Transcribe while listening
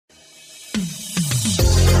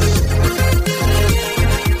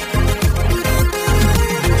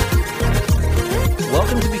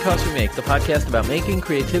Make, the podcast about making,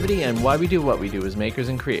 creativity, and why we do what we do as makers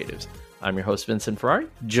and creatives. I'm your host, Vincent Ferrari.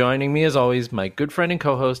 Joining me, as always, my good friend and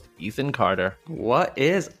co-host, Ethan Carter. What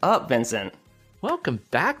is up, Vincent? Welcome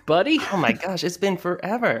back, buddy. Oh my gosh, it's been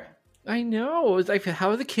forever. I know. It's like, how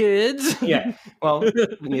are the kids? Yeah. Well,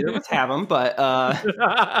 neither of us have them, but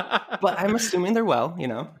I'm assuming they're well.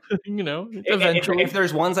 Eventually. If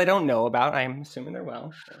there's ones I don't know about, I'm assuming they're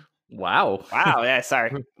well. Wow. Yeah.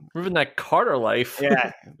 Sorry. Living that Carter life.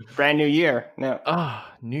 Yeah. Brand new year. No.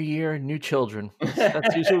 New year, new children.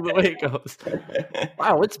 That's usually the way it goes.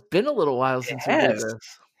 Wow, it's been a little while since we did this.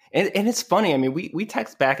 And it's funny. I mean, we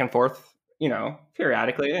text back and forth,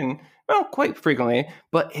 periodically and quite frequently.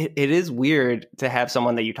 But it is weird to have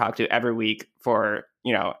someone that you talk to every week for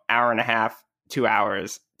hour and a half, 2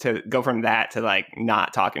 hours, to go from that to like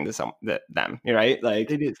not talking to them, right? Like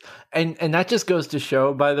it is, and that just goes to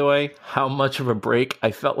show, by the way, how much of a break I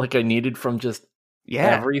felt like I needed from just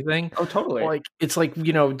everything. Oh, totally. Like it's like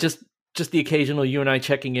just the occasional you and I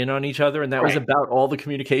checking in on each other, and that was about all the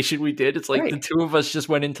communication we did. It's like the two of us just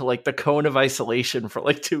went into like the cone of isolation for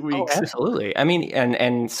like 2 weeks. Oh, absolutely. I mean,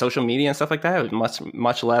 and social media and stuff like that was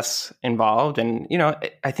much less involved, and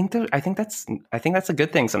I think that's a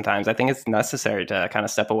good thing sometimes. I think it's necessary to kind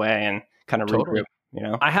of step away and kind of regroup.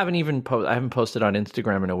 I haven't posted on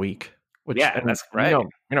Instagram in a week. And that's right.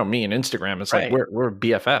 Me and Instagram, it's like we're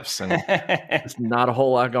BFFs, and there's not a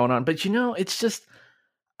whole lot going on. But it's just.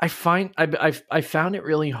 I found it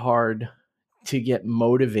really hard to get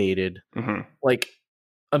motivated, like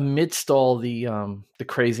amidst all the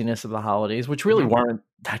craziness of the holidays, which really weren't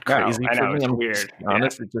that crazy. I know, for me. it's I'm weird.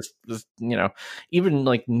 Honest, it just was, even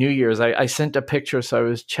like New Year's. I sent a picture, so I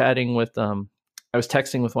was chatting with I was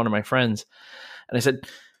texting with one of my friends, and I said,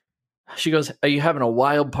 she goes, "Are you having a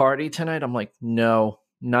wild party tonight?" I'm like, "No,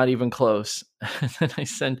 not even close." And then I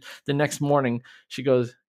sent the next morning. She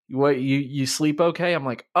goes, "What, you sleep okay?" I'm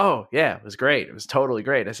like, "Oh yeah, it was great. It was totally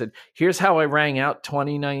great." I said, "Here's how I rang out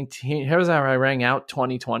 2019. Here's how I rang out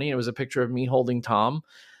 2020. It was a picture of me holding Tom.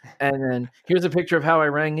 And then here's a picture of how I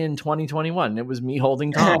rang in 2021. It was me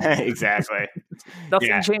holding Tom." Exactly.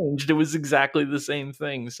 Nothing changed. It was exactly the same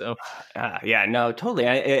thing. So no, totally.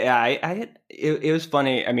 It was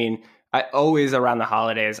funny. I mean, I always around the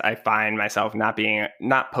holidays, I find myself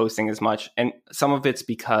not posting as much. And some of it's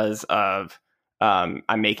because of I'm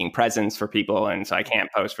making presents for people, and so I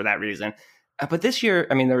can't post for that reason. But this year,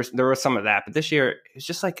 I mean, there was some of that. But this year, it's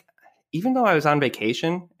just like, even though I was on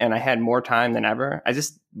vacation and I had more time than ever, I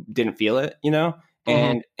just didn't feel it,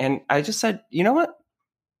 And I just said, you know what,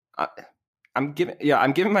 I'm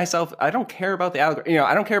giving myself. I don't care about the algorithm.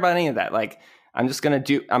 I don't care about any of that. Like, I'm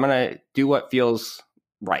gonna do what feels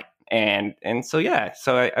right. And so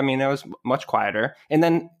I mean, that was much quieter. And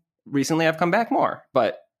then recently, I've come back more.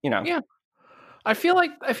 But yeah. I feel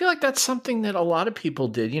like that's something that a lot of people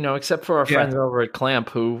did, except for our friends over at Clamp,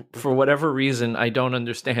 who, for whatever reason, I don't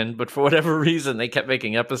understand, but for whatever reason, they kept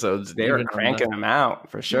making episodes. They were cranking them out,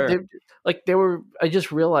 for sure. I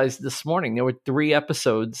just realized this morning, there were 3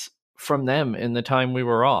 episodes from them in the time we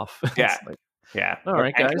were off. Yeah. All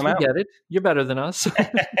right, guys, we get it. You're better than us.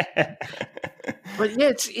 But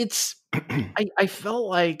yeah, I felt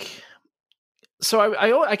like, so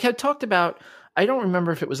I kept talked about, I don't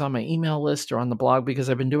remember if it was on my email list or on the blog, because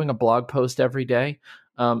I've been doing a blog post every day.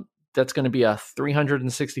 That's going to be a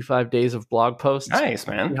 365 days of blog posts. Nice,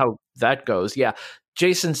 man. See how that goes. Yeah.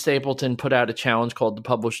 Jason Stapleton put out a challenge called the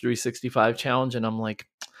Publish 365 Challenge. And I'm like,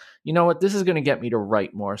 you know what? This is going to get me to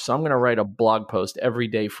write more. So I'm going to write a blog post every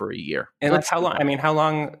day for a year. And that's how long? I mean, how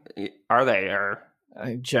long are they? Or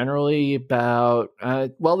generally about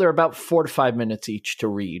they're about 4 to 5 minutes each to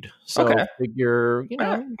read. So figure,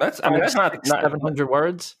 that's not 700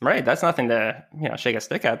 words, right? That's nothing to shake a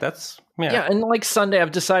stick at. That's and like Sunday,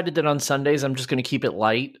 I've decided that on Sundays I'm just going to keep it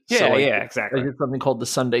light. Exactly. I did something called the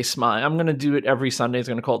Sunday Smile. I'm going to do it every Sunday. It's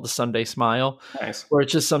going to call it the Sunday Smile. Nice. Where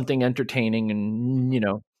it's just something entertaining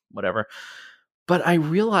and whatever. But I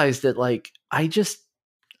realized that I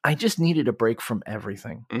just needed a break from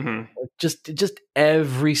everything. Just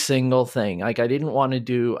every single thing. Like I didn't want to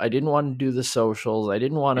do the socials. I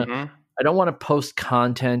don't want to post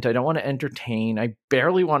content. I don't want to entertain. I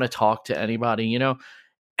barely want to talk to anybody, And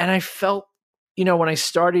I felt, when I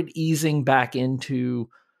started easing back into,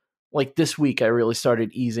 like this week, I really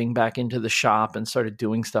started easing back into the shop and started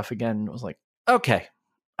doing stuff again. It was like, okay,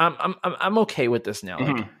 I'm okay with this now.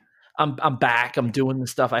 Like, I'm back. I'm doing the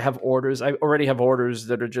stuff. I have orders. I already have orders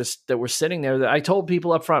that were sitting there that I told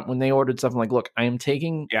people up front when they ordered stuff. I'm like, look, I am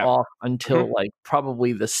taking off until like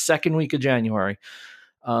probably the second week of January.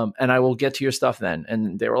 And I will get to your stuff then.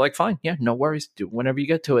 And they were like, fine. Yeah, no worries. Do it whenever you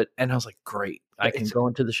get to it. And I was like, great. I can go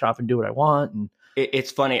into the shop and do what I want. And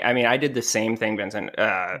it's funny. I mean, I did the same thing, Vincent.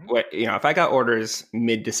 If I got orders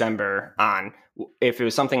mid-December on, if it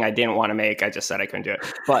was something I didn't want to make, I just said I couldn't do it.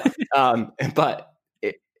 But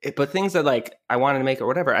but things that like I wanted to make or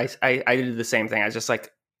whatever, I did the same thing. I was just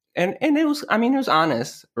like, and it was, I mean, it was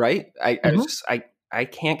honest, right? I was just, I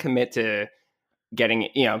can't commit to getting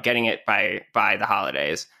it by the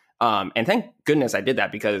holidays. And thank goodness I did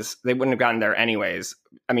that, because they wouldn't have gotten there anyways.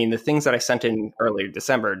 I mean, the things that I sent in early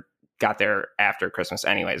December got there after Christmas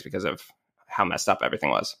anyways, because of how messed up everything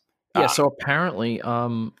was. Yeah. So apparently,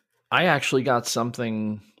 I actually got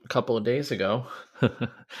something a couple of days ago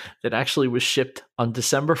that actually was shipped on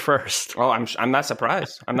December 1st. Oh, I'm not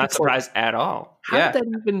surprised. I'm not surprised at all. How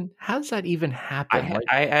does that even happen?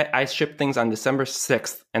 I shipped things on December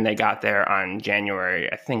 6th and they got there on January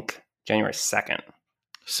 2nd.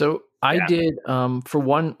 So I did, for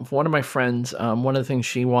one of my friends, one of the things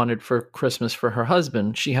she wanted for Christmas for her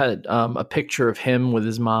husband, she had a picture of him with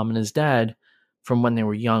his mom and his dad from when they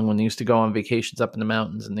were young, when they used to go on vacations up in the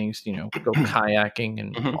mountains, and they used to, go kayaking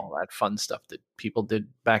and all that fun stuff that people did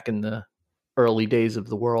back in the early days of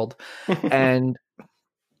the world. And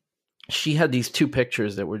she had these two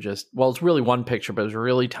pictures that were just, well, it's really one picture, but it was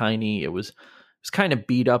really tiny. It was kind of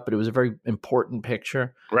beat up, but it was a very important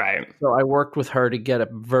picture. Right. So I worked with her to get a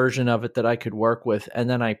version of it that I could work with. And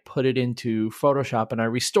then I put it into Photoshop and I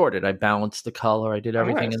restored it. I balanced the color. I did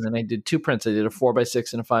everything. Nice. And then I did two prints. I did a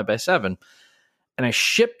 4x6 and a 5x7. And I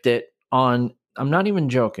shipped it on, I'm not even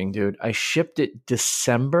joking, dude. I shipped it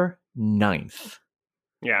December 9th.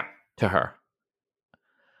 Yeah. To her.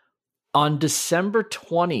 On December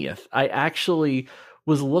 20th, I actually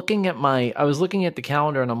was looking at the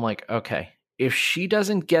calendar and I'm like, okay, if she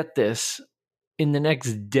doesn't get this in the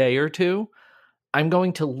next day or two, I'm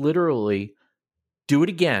going to literally do it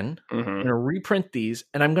again. I'm going to reprint these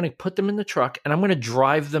and I'm going to put them in the truck and I'm going to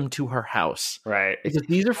drive them to her house. Right. Because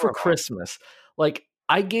these are for Christmas. Like,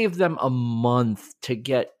 I gave them a month to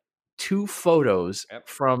get 2 photos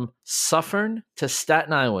from Suffern to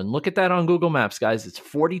Staten Island. Look at that on Google Maps, guys. It's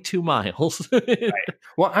 42 miles. Right.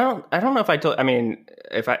 Well, I don't know if I told. I mean,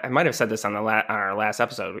 if I might have said this on our last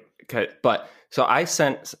episode, but so I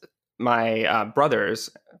sent my brother's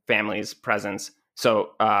family's presents.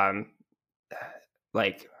 So,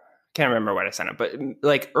 like, can't remember what I sent him, but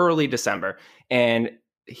like early December, and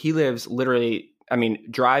he lives literally, I mean,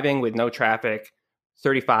 driving with no traffic,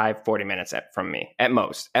 35, 40 minutes from me at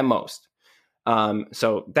most.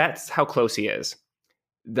 So that's how close he is.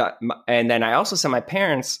 And then I also sent my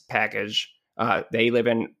parents' package. They live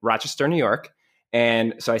in Rochester, New York.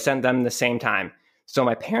 And so I sent them the same time. So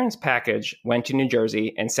my parents' package went to New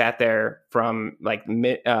Jersey and sat there from like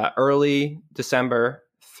early December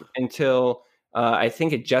until I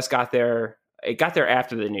think it just got there. It got there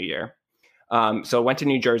after the New Year. So it went to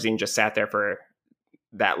New Jersey and just sat there for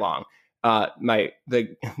that long.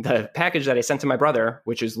 The package that I sent to my brother,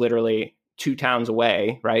 which is literally 2 towns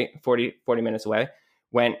away, right? 40 minutes away,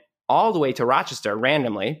 went all the way to Rochester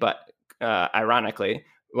randomly, but ironically,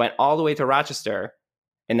 went all the way to Rochester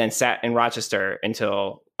and then sat in Rochester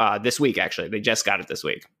until this week, actually. They just got it this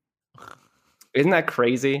week. Isn't that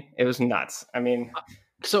crazy? It was nuts. I mean...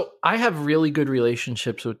 So I have really good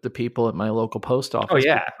relationships with the people at my local post office. Oh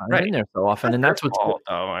yeah, I'm in there so often, and that's what's cool.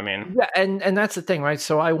 Oh, I mean, yeah, and that's the thing, right?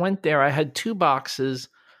 So I went there. I had 2 boxes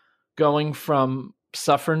going from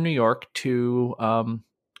Suffern, New York to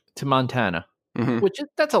Montana, which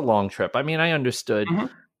that's a long trip. I mean, I understood,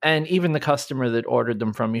 and even the customer that ordered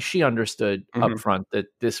them from me, she understood up front that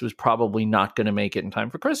this was probably not going to make it in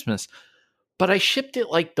time for Christmas. But I shipped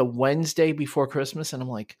it like the Wednesday before Christmas, and I'm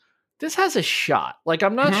like, this has a shot. Like,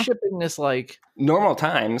 I'm not shipping this like normal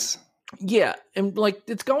times. Yeah, and like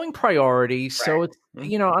it's going priority, so it's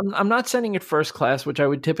I'm not sending it first class, which I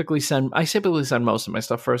would typically send. I typically send most of my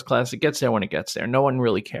stuff first class. It gets there when it gets there. No one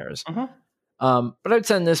really cares. But I'd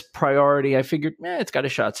send this priority. I figured, it's got a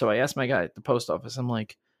shot. So I asked my guy at the post office. I'm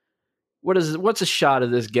like, what's a shot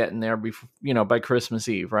of this getting there before, by Christmas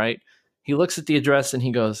Eve, right? He looks at the address and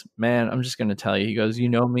he goes, man, I'm just going to tell you. He goes, you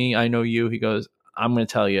know me, I know you. He goes, I'm going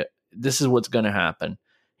to tell you, this is what's going to happen.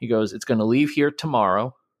 He goes, it's going to leave here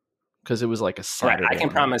tomorrow. Because it was like a Saturday. Right. I can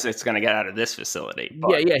promise it's going to get out of this facility.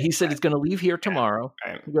 But, yeah. He said it's going to leave here tomorrow.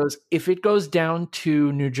 Right. He goes, if it goes down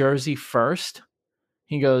to New Jersey first,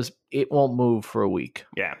 he goes, it won't move for a week.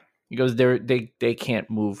 Yeah. He goes, they can't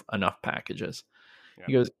move enough packages. Yeah.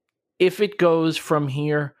 He goes, if it goes from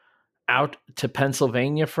here out to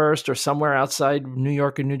Pennsylvania first or somewhere outside New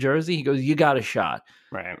York and New Jersey, he goes, you got a shot.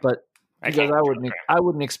 Right. But I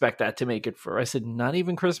wouldn't expect that to make it for. I said, not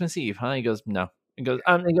even Christmas Eve, huh? He goes, no. He goes,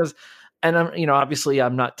 And I'm, obviously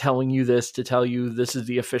I'm not telling you this to tell you this is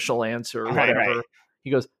the official answer or whatever. Right.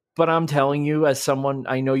 He goes, but I'm telling you, as someone,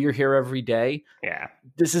 I know you're here every day. Yeah.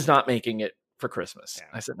 This is not making it for Christmas. Yeah.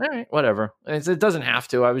 I said, all right, whatever. And it doesn't have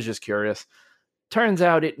to. I was just curious. Turns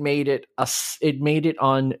out it made it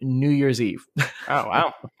on New Year's Eve. Oh,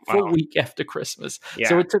 wow. Full week after Christmas. Yeah.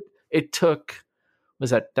 So it took,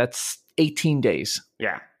 that's 18 days.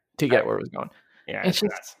 Yeah. To get where it was going. Yeah. It's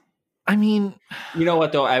just, I mean, you know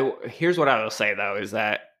what though? Here's what I will say though, is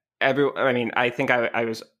that I think I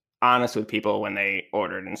was honest with people when they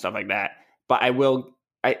ordered and stuff like that, but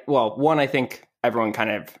I think everyone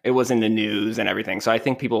it was in the news and everything. So I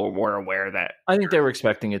think people were aware that. I think they were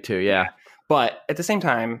expecting it too. Yeah. But at the same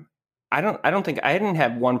time, I didn't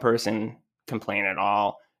have one person complain at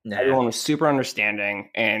all. Nah. Everyone was super understanding.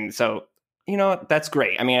 And so, that's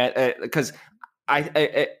great. I mean, because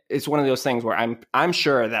it's one of those things where I'm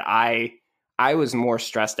sure that I was more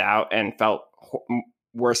stressed out and felt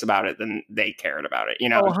worse about it than they cared about it.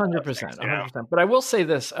 100%, 100%. But I will say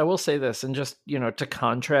this, and just to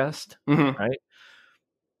contrast, right?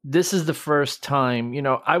 This is the first time,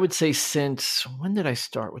 I would say since when did I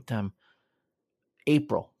start with them?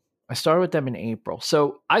 April. I started with them in April.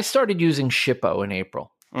 So I started using Shippo in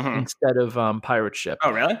April instead of Pirate Ship.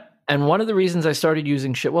 Oh, really? And one of the reasons I started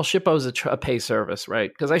using Shippo is a pay service, right?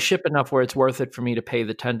 Because I ship enough where it's worth it for me to pay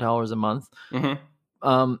the $10 a month.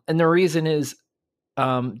 And the reason is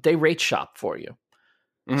they rate shop for you.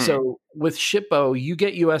 So with Shippo, you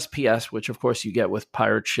get USPS, which of course you get with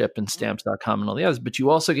Pirate Ship and Stamps.com and all the others, but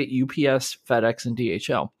you also get UPS, FedEx, and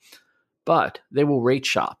DHL. But they will rate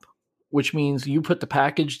shop, which means you put the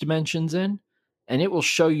package dimensions in and it will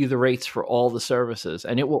show you the rates for all the services.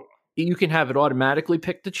 And you can have it automatically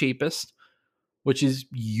pick the cheapest, which is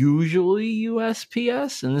usually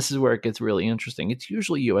USPS. And this is where it gets really interesting. It's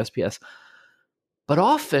usually USPS. But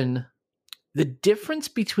often the difference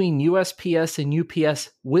between USPS and UPS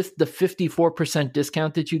with the 54%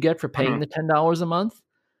 discount that you get for paying the $10 a month,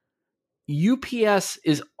 UPS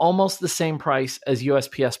is almost the same price as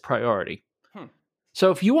USPS Priority.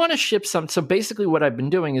 So if you want to ship so basically what I've been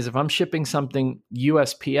doing is if I'm shipping something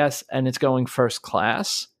USPS and it's going first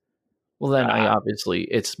class, well then obviously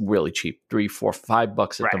it's really cheap, $3, $4,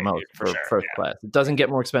 $5 at the most for first class. It doesn't get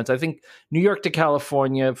more expensive. I think New York to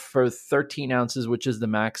California for 13 ounces, which is the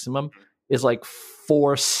maximum, is like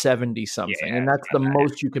 $4.70 something, and that's the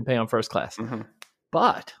most you can pay on first class.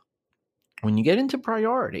 But when you get into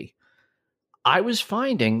priority, I was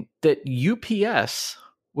finding that UPS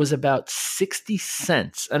was about 60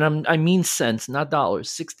 cents, and I mean cents, not dollars,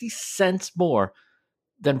 60 cents more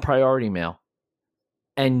than priority mail.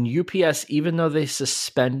 And UPS, even though they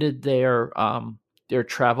suspended their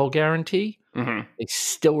travel guarantee, they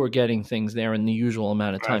still were getting things there in the usual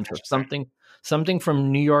amount of time. So something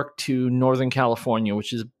from New York to Northern California,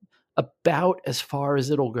 which is about as far as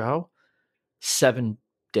it'll go, 7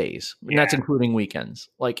 days. And that's including weekends.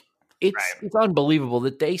 Like it's unbelievable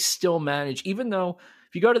that they still manage, even though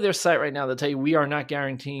if you go to their site right now, they'll tell you we are not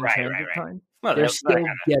guaranteeing transit time. Well, they're still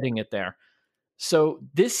getting it there. So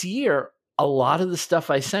this year, a lot of the stuff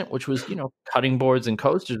I sent, which was, cutting boards and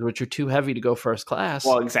coasters, which are too heavy to go first class.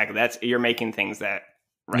 Well, exactly. You're making things that,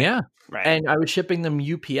 right. And I was shipping them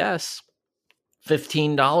UPS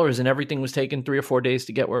 $15 and everything was taking 3 or 4 days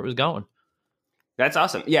to get where it was going. That's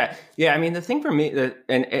awesome. Yeah. I mean, the thing for me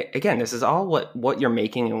and again, this is all what you're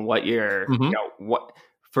making and what you're, what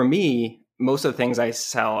for me, most of the things I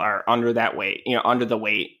sell are under that weight, under the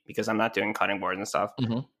weight, because I'm not doing cutting boards and stuff.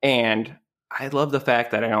 And I love the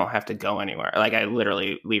fact that I don't have to go anywhere. Like I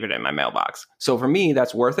literally leave it in my mailbox. So for me,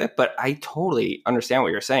 that's worth it. But I totally understand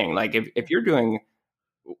what you're saying. Like if you're doing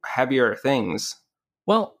heavier things.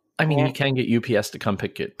 Well, I mean, you can get UPS to come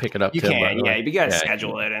pick it up. You can, you got to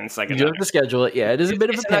schedule it, and it's like you have to schedule it. Yeah, it is a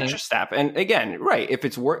bit of a pain. Extra step. And again, if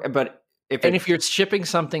it's work, but if you're shipping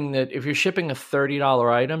something if you're shipping a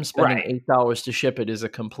 $30 item, spending $8 to ship it is a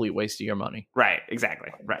complete waste of your money. Right.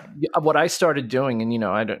 Exactly. Right. What I started doing, and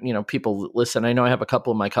I don't, people listen. I know I have a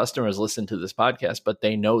couple of my customers listen to this podcast, but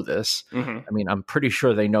they know this. I mean, I'm pretty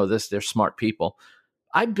sure they know this. They're smart people.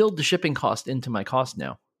 I build the shipping cost into my cost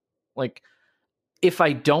now. Like, if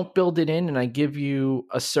I don't build it in and I give you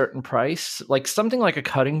a certain price, like something like a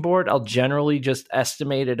cutting board, I'll generally just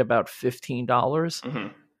estimate it about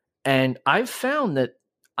 $15. And I've found that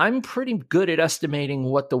I'm pretty good at estimating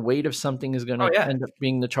what the weight of something is going to end up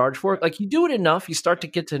being the charge for it. Like you do it enough, you start to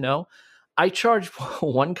get to know. I charged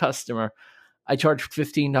one customer, I charged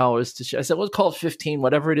 $15 to I said, let's call it 15,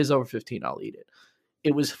 whatever it is over 15, I'll eat it.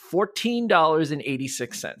 It was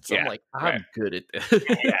 $14.86. I'm like, I'm good at this.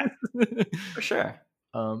 For sure.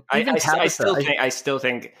 I still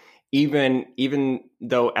think even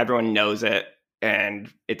though everyone knows it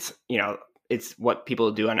and it's, it's what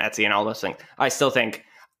people do on Etsy and all those things, I still think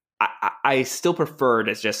I still prefer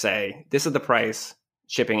to just say, this is the price,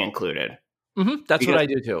 shipping included. Mm-hmm. That's what I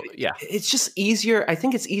do too. Yeah. It's just easier. I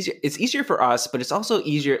think it's easier. It's easier for us, but it's also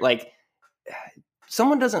easier. Like,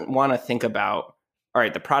 someone doesn't want to think about, all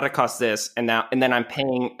right, the product costs this, and then I'm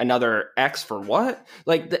paying another X for what?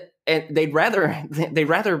 Like, and they'd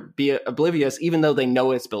rather be oblivious, even though they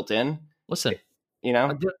know it's built in. Listen,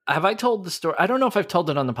 have I told the story? I don't know if I've told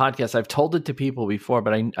it on the podcast. I've told it to people before,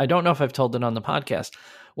 but I don't know if I've told it on the podcast.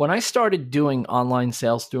 When I started doing online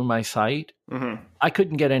sales through my site, mm-hmm. I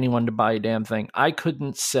couldn't get anyone to buy a damn thing. I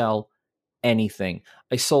couldn't sell anything.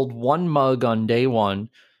 I sold one mug on day one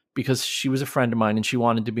because she was a friend of mine and she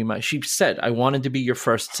wanted to be she said, I wanted to be your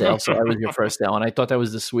first sale. So I was your first sale. And I thought that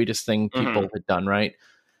was the sweetest thing people had done, right?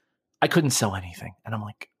 I couldn't sell anything. And I'm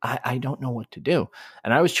like, I don't know what to do.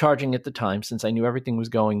 And I was charging at the time, since I knew everything was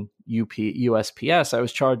going USPS, I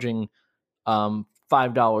was charging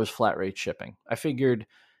 $5 flat rate shipping. I figured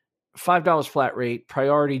 $5 flat rate,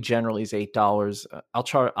 priority generally is $8.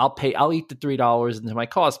 I'll eat the $3 into my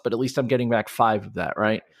cost, but at least I'm getting back $5 of that,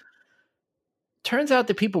 right? Turns out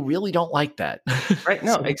that people really don't like that. Right.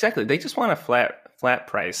 No, exactly. They just want a flat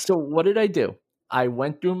price. So what did I do? I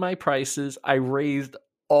went through my prices. I raised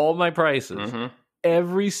all my prices. Mm-hmm.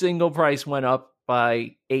 Every single price went up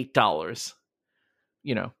by $8.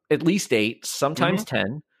 At least 8, sometimes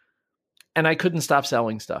 10. And I couldn't stop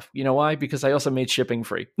selling stuff. You know why? Because I also made shipping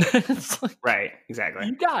free. It's like, right. Exactly.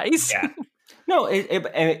 You guys. Yeah. No,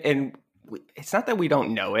 and it's not that we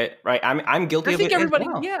don't know it, right? I'm guilty of it. I think everybody.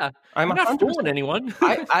 Well. Yeah. I'm not fooling anyone.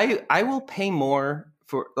 I will pay more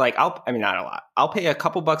for, like, not a lot. I'll pay a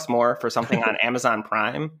couple bucks more for something on Amazon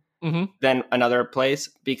Prime than another place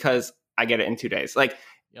because I get it in 2 days. Like,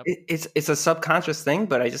 it's a subconscious thing,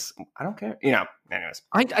 but I don't care. Anyways.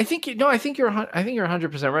 I think you're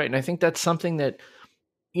 100% right, and I think that's something that,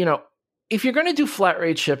 if you're going to do flat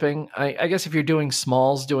rate shipping, I guess if you're doing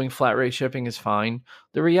smalls, doing flat rate shipping is fine.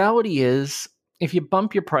 The reality is, if you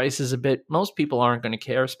bump your prices a bit, most people aren't going to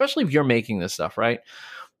care, especially if you're making this stuff, right?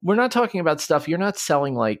 We're not talking about stuff, you're not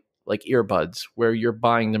selling like earbuds where you're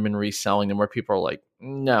buying them and reselling them, where people are like,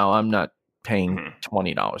 no, I'm not paying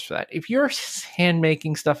 $20 for that. If you're hand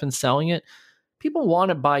making stuff and selling it, people want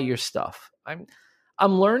to buy your stuff. I'm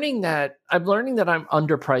learning that I'm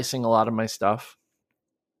underpricing a lot of my stuff.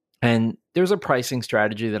 And there's a pricing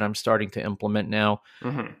strategy that I'm starting to implement now.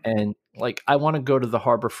 Mm-hmm. And I want to go to the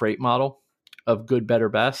Harbor Freight model of good, better,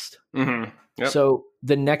 best. Mm-hmm. Yep. So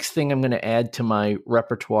the next thing I'm going to add to my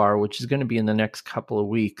repertoire, which is going to be in the next couple of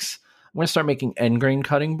weeks, I'm going to start making end grain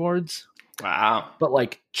cutting boards. Wow.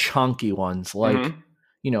 But chunky ones,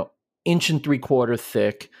 1.75 inch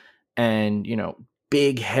thick and,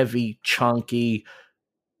 big, heavy, chunky,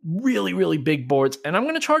 really, really big boards, and I'm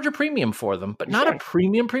going to charge a premium for them, but not a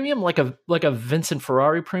premium, like a Vincent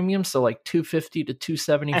Ferrari premium. So $250 to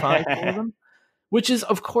 $275 for them, which is,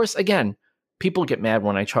 of course, again, people get mad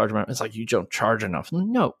when I charge them. It's like, you don't charge enough.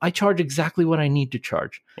 No, I charge exactly what I need to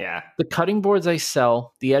charge. Yeah. The cutting boards I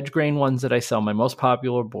sell, the edge grain ones that I sell, my most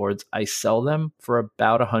popular boards, I sell them for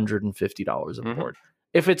about $150 a board.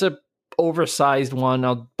 If it's a oversized one,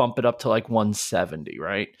 I'll bump it up to $170,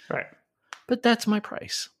 right? Right. But that's my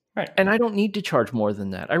price. Right. And I don't need to charge more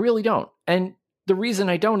than that. I really don't. And the reason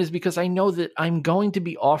I don't is because I know that I'm going to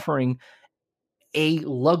be offering a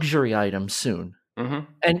luxury item soon. Mm-hmm.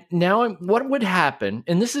 And now what would happen,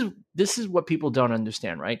 and this is what people don't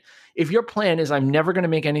understand, right? If your plan is, I'm never going to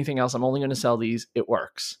make anything else, I'm only going to sell these, it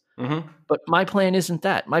works. Mm-hmm. But my plan isn't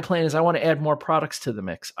that. My plan is I want to add more products to the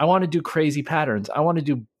mix. I want to do crazy patterns. I want to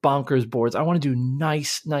do bonkers boards. I want to do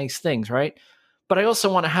nice things, right? But I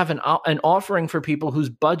also want to have an offering for people whose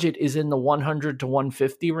budget is in the 100 to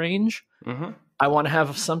 150 range. Mm-hmm. I want to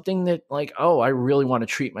have something that I really want to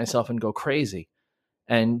treat myself and go crazy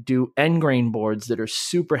and do end grain boards that are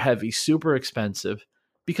super heavy, super expensive,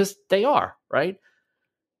 because they are, right?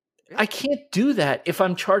 I can't do that if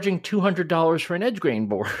I'm charging $200 for an edge grain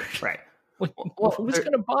board. Right. Who's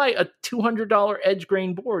going to buy a $200 edge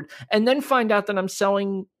grain board and then find out that I'm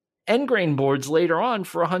selling end grain boards later on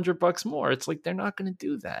for $100 more? It's they're not going to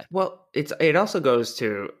do that. Well, it also goes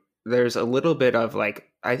to, there's a little bit of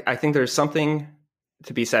I think there's something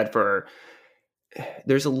to be said for,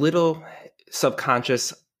 there's a little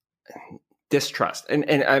subconscious distrust, and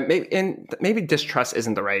maybe distrust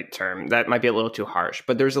isn't the right term. That might be a little too harsh,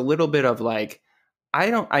 but there's a little bit of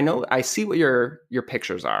I see what your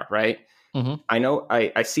pictures are, right? Mm-hmm. I know,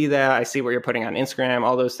 I see that, I see what you're putting on Instagram,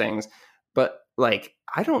 all those things, but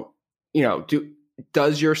I don't,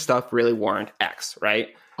 does your stuff really warrant X, right?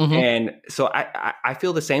 Mm-hmm. And so I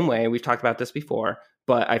feel the same way. We've talked about this before,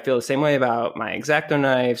 but I feel the same way about my X-Acto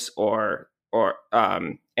knives or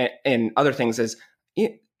and other things. Is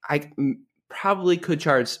I probably could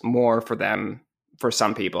charge more for them for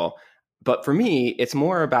some people, but for me, it's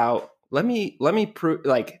more about let me prove,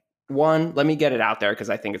 like, one, let me get it out there because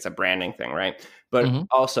I think it's a branding thing, right? But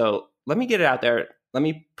also let me get it out there. Let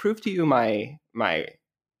me prove to you my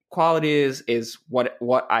quality is what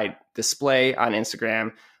I display on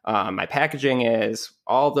Instagram. My packaging is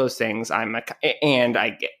all those things. I'm a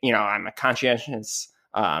conscientious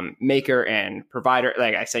maker and provider.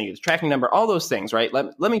 Like, I send you the tracking number, all those things, right?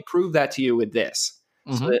 Let me prove that to you with this,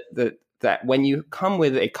 so that when you come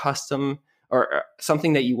with a custom or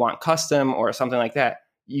something that you want custom or something like that,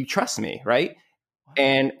 you trust me, right? Wow.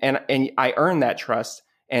 And I earn that trust,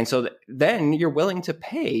 and so then you're willing to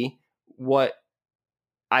pay what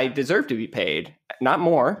I deserve to be paid, not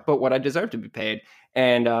more, but what I deserve to be paid.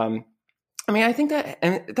 And I mean, I think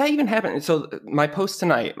that even happened. So my post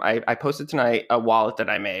tonight, I posted tonight a wallet that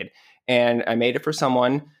I made, and I made it for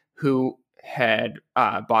someone who had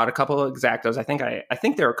bought a couple of X-Actos. I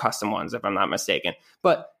think they were custom ones, if I'm not mistaken.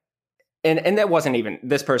 But and that wasn't even,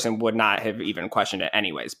 this person would not have even questioned it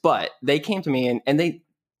anyways. But they came to me and they,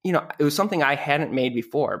 it was something I hadn't made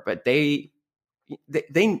before, but they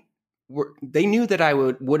knew that I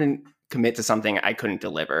wouldn't commit to something I couldn't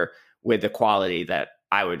deliver with the quality that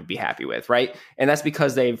I would be happy with, right? And that's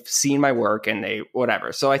because they've seen my work and they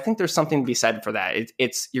whatever. So I think there's something to be said for that.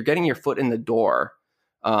 It's you're getting your foot in the door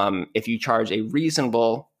if you charge a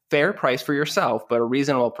reasonable, fair price for yourself, but a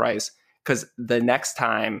reasonable price, because the next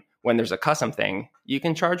time when there's a custom thing, you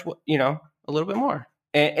can charge a little bit more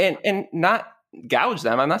and not gouge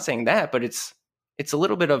them. I'm not saying that, but it's a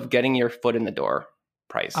little bit of getting your foot in the door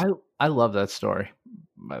price. I love that story,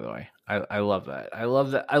 by the way. I love that. I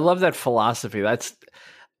love that. I love that philosophy. That's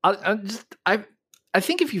I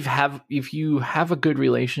think if you have a good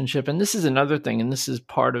relationship, and this is another thing, and this is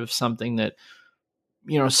part of something that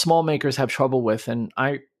small makers have trouble with, and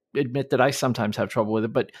I admit that I sometimes have trouble with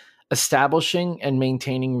it, but establishing and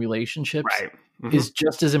maintaining relationships is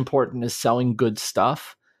just as important as selling good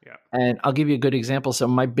stuff. Yeah. And I'll give you a good example. So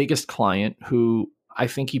my biggest client, who I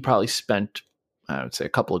think he probably spent, I would say, a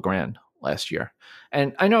couple of grand last year.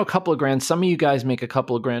 And I know a couple of grand, some of you guys make a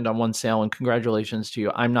couple of grand on one sale, and congratulations to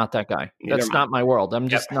you. I'm not that guy. That's not my world. I'm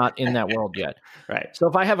just not in that world yet. Right. So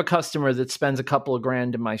if I have a customer that spends a couple of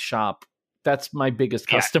grand in my shop, that's my biggest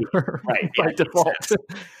customer by default.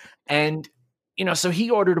 And, so he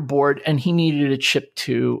ordered a board and he needed it shipped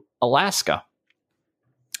to Alaska.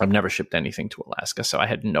 I've never shipped anything to Alaska, so I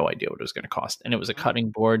had no idea what it was going to cost. And it was a cutting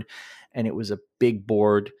board, and it was a big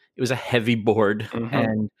board. It was a heavy board.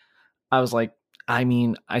 And I was like,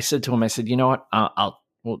 I said to him, I said, you know what?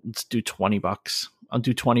 Let's do $20. I'll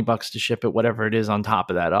do $20 to ship it, whatever it is on top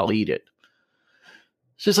of that, I'll eat it.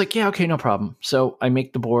 So he's like, yeah, okay, no problem. So I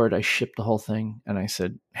make the board, I ship the whole thing. And I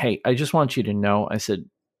said, hey, I just want you to know, I said,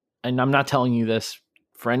 and I'm not telling you this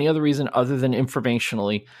for any other reason other than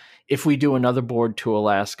informationally, if we do another board to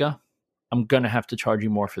Alaska, I'm going to have to charge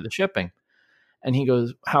you more for the shipping. And he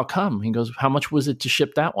goes, how come? He goes, how much was it to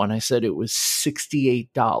ship that one? I said, it was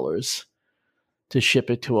 $68 to ship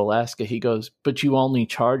it to Alaska. He goes, but you only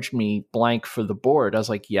charged me blank for the board. I was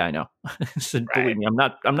like, yeah, I know. I said, believe me,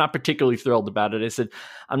 I'm not particularly thrilled about it. I said,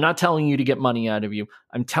 I'm not telling you to get money out of you.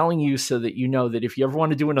 I'm telling you so that you know that if you ever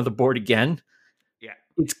want to do another board again,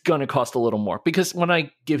 it's going to cost a little more. Because when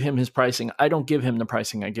I give him his pricing, I don't give him the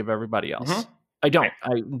pricing I give everybody else. I don't.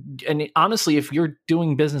 And honestly, if you're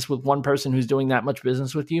doing business with one person who's doing that much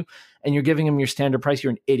business with you and you're giving him your standard price,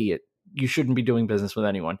 you're an idiot. You shouldn't be doing business with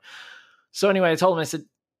anyone. So anyway, I told him, I said,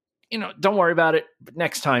 don't worry about it. But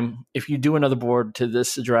next time, if you do another board to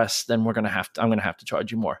this address, then I'm going to have to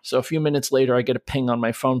charge you more. So a few minutes later, I get a ping on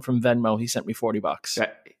my phone from Venmo. He sent me $40.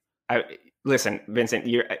 Listen, Vincent,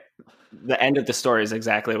 the end of the story is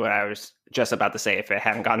exactly what I was just about to say. If it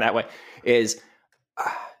hadn't gone that way, is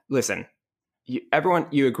listen,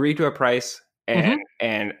 you agree to a price, and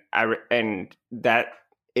and that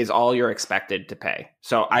is all you're expected to pay.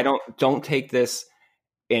 So I don't take this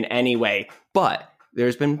in any way, but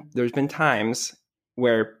there's been times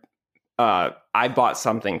where I bought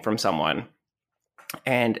something from someone,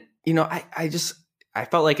 and I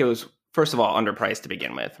felt like it was, first of all, underpriced to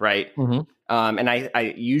begin with, right? And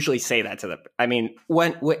I usually say that to them. I mean,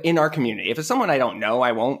 when in our community, if it's someone I don't know,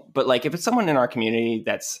 I won't. But like, if it's someone in our community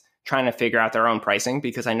that's trying to figure out their own pricing,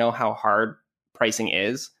 because I know how hard pricing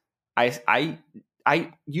is, I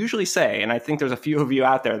usually say, and I think there's a few of you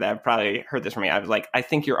out there that have probably heard this from me, I was like, I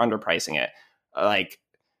think you're underpricing it. Like,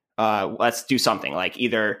 let's do something, like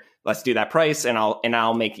either let's do that price and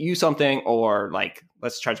I'll make you something, or like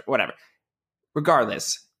let's charge whatever.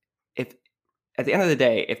 Regardless, if at the end of the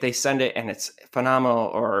day, if they send it and it's phenomenal,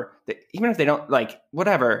 or even if they don't, like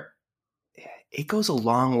whatever, it goes a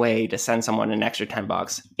long way to send someone an extra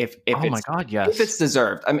 $10 if oh my God, yes, if it's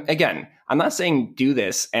deserved. I mean, again, I'm not saying do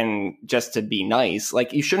this and just to be nice.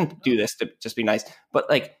 Like, you shouldn't do this to just be nice. But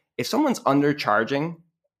like, if someone's undercharging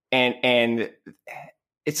and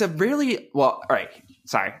it's a really, well, all right,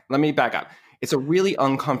 sorry, let me back up. It's a really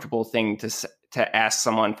uncomfortable thing to ask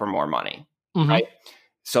someone for more money, right?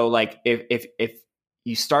 So like, if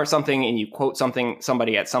you start something and you quote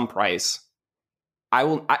somebody at some price, I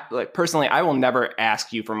will never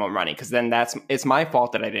ask you for more money, because then it's my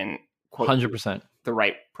fault that I didn't quote 100% the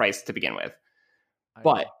right price to begin with.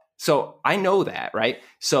 But so I know that, right?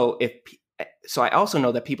 So I also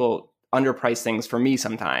know that people underprice things for me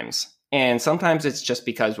sometimes. And sometimes it's just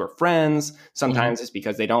because we're friends. Sometimes it's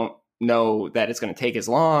because they don't know that it's going to take as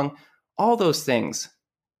long. All those things.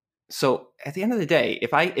 So at the end of the day,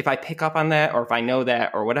 if I pick up on that, or if I know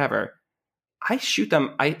that, or whatever, I shoot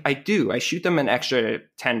them. I shoot them an extra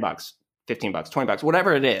 $10, $15, $20,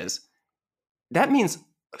 whatever it is. That means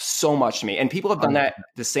so much to me. And people have done that,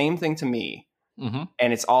 the same thing to me. And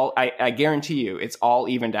it's all, I guarantee you, it's all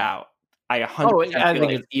evened out. I 100% feel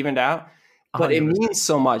like it's evened out. But 100%. It means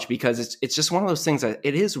so much, because it's just one of those things that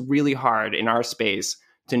it is really hard in our space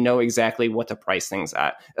to know exactly what to price things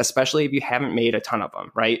at, especially if you haven't made a ton of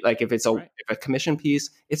them, right? Like if it's if a commission piece,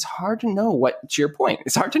 it's hard to know to your point,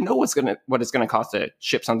 it's hard to know what it's going to cost to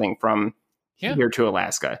ship something from here to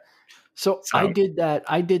Alaska. So I did that.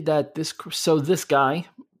 This guy,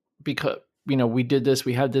 because, we did this,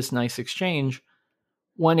 we had this nice exchange.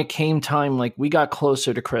 When it came time, like we got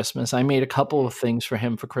closer to Christmas, I made a couple of things for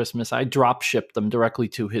him for Christmas. I drop shipped them directly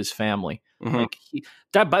to his family. Like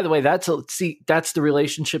by the way, that's the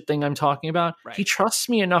relationship thing I'm talking about. Right. He trusts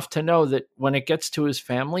me enough to know that when it gets to his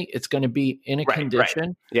family, it's going to be in a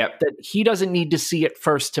condition that he doesn't need to see it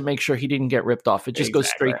first to make sure he didn't get ripped off. It just goes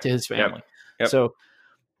straight to his family. Yep. So,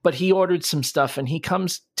 but he ordered some stuff and he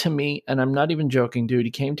comes to me, and I'm not even joking, dude.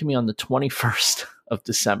 He came to me on the 21st of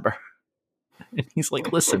December. And he's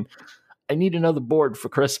like, listen, I need another board for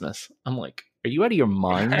Christmas. I'm like, are you out of your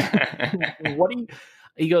mind?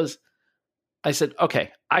 He goes, I said,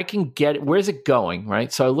 okay, I can get it. Where's it going?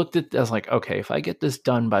 Right. So I was like, okay, if I get this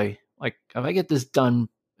done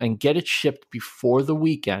and get it shipped before the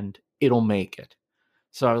weekend, it'll make it.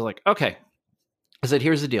 So I was like, okay. I said,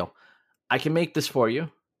 here's the deal. I can make this for you.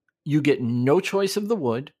 You get no choice of the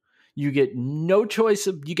wood. You get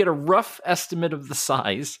a rough estimate of the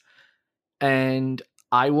size. And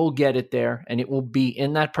I will get it there, and it will be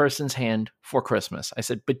in that person's hand for Christmas. I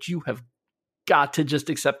said, but you have got to just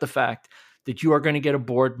accept the fact that you are going to get a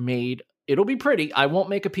board made. It'll be pretty. I won't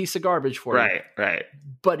make a piece of garbage for you. Right.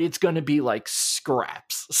 But it's going to be like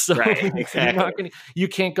scraps. So exactly. You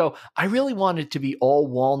can't go, I really want it to be all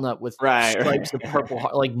walnut with stripes of purple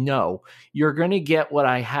heart. Like, no, you're going to get what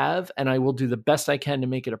I have, and I will do the best I can to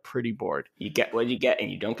make it a pretty board. You get what you get, and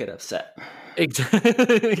you don't get upset.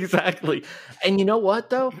 Exactly. And you know what,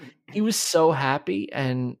 though? He was so happy.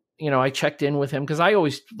 And, I checked in with him because I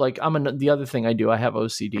always the other thing I do, I have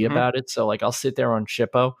OCD about it. So like I'll sit there on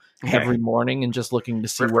Shippo every morning and just looking to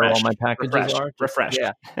see where all my packages are. Refreshed.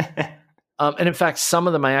 Yeah. And in fact, some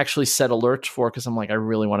of them I actually set alerts for, because I'm like, I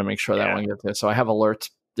really want to make sure that one gets there. So I have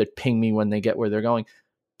alerts that ping me when they get where they're going.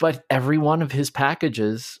 But every one of his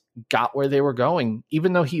packages got where they were going,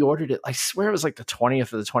 even though he ordered it. I swear it was like the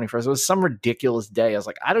 20th or the 21st. It was some ridiculous day. I was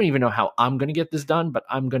like, I don't even know how I'm going to get this done, but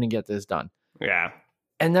I'm going to get this done. Yeah.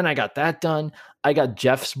 And then I got that done. I got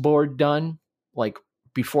Jeff's board done like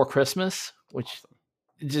before Christmas, which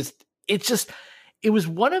it was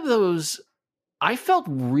one of those, I felt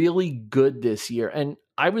really good this year. And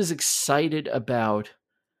I was excited about,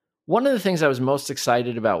 one of the things I was most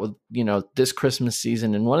excited about with, this Christmas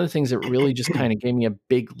season, and one of the things that really just kind of gave me a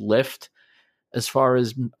big lift as far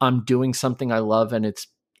as I'm doing something I love and it's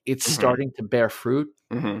starting to bear fruit.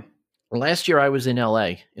 Last year I was in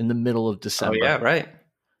LA in the middle of December. Oh yeah, right.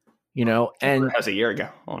 And that was a year ago.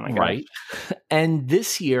 Oh my God. Right. And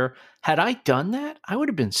this year, had I done that, I would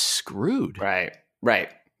have been screwed. Right.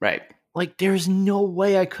 Like there's no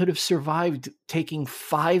way I could have survived taking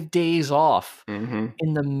 5 days off in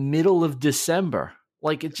the middle of December.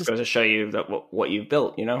 Like it just goes to show you that what you've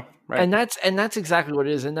built, right? And that's exactly what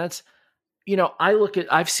it is. And that's,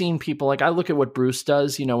 I've seen people, like I look at what Bruce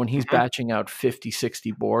does, when he's batching out 50,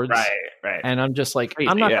 60 boards. Right. And I'm just like,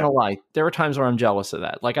 I'm not going to lie. There are times where I'm jealous of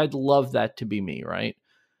that. Like I'd love that to be me. Right.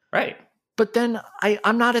 Right. But then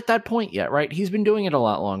I'm not at that point yet, right? He's been doing it a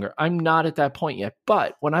lot longer. I'm not at that point yet.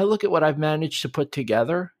 But when I look at what I've managed to put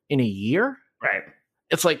together in a year, right,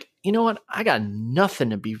 it's like, you know what? I got nothing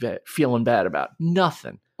to be feeling bad about.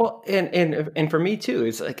 Nothing. Well, and for me too,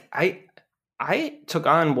 it's like I took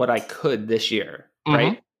on what I could this year,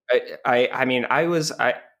 right? I mean,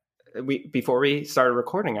 before we started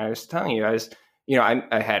recording, I was telling you,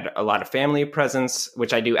 I had a lot of family presents,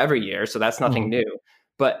 which I do every year, so that's nothing new.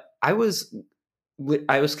 But I was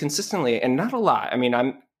consistently, and not a lot. I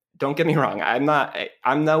mean, don't get me wrong,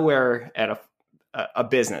 I'm nowhere at a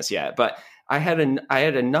business yet, but I had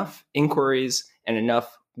enough inquiries and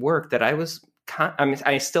enough work that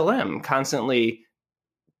I still am constantly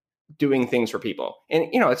doing things for people. And,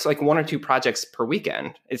 it's like 1 or 2 projects per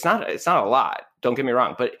weekend. It's not a lot, don't get me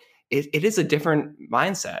wrong, but it is a different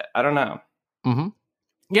mindset. I don't know. Mm-hmm.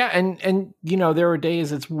 Yeah. And, there are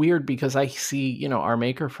days it's weird because I see, our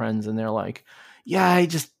maker friends and they're like, yeah, I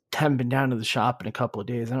just haven't been down to the shop in a couple of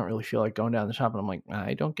days. I don't really feel like going down to the shop. And I'm like,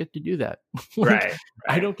 I don't get to do that. Right.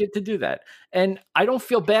 I don't get to do that. And I don't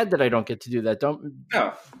feel bad that I don't get to do that.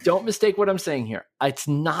 Don't mistake what I'm saying here. It's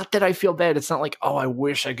not that I feel bad. It's not like, oh, I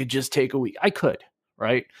wish I could just take a week. I could,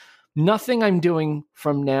 right? Nothing I'm doing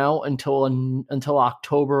from now until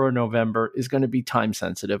October or November is going to be time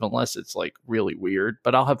sensitive unless it's like really weird,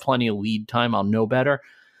 but I'll have plenty of lead time. I'll know better.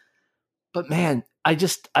 But man, I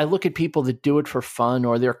look at people that do it for fun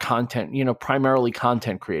or their content, primarily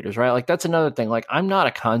content creators, right? Like that's another thing. Like I'm not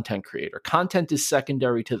a content creator. Content is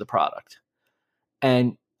secondary to the product.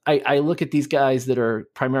 And I look at these guys that are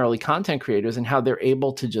primarily content creators and how they're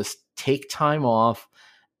able to just take time off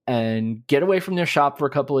and get away from their shop for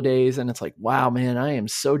a couple of days. And it's like, wow, man, I am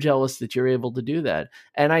so jealous that you're able to do that.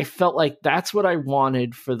 And I felt like that's what I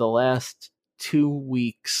wanted for the last 2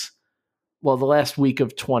 weeks. Well, the last week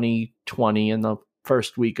of 2020 and the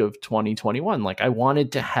first week of 2021. Like I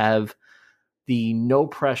wanted to have the no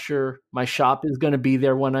pressure, my shop is going to be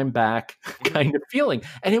there when I'm back kind of feeling.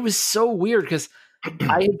 And it was so weird because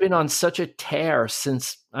I had been on such a tear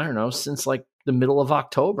since like the middle of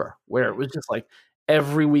October, where it was just like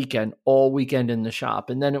every weekend, all weekend in the shop.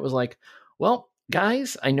 And then it was like, well,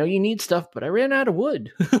 guys, I know you need stuff, but I ran out of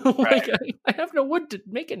wood. Like I have no wood to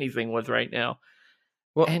make anything with right now.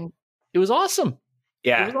 Well, and it was awesome.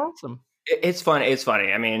 Yeah. It was awesome. It's funny. It's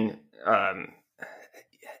funny. I mean,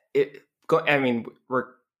 we're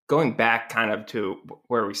going back kind of to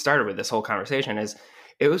where we started with this whole conversation.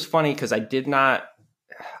 It was funny because I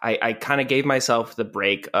kind of gave myself the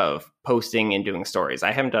break of posting and doing stories.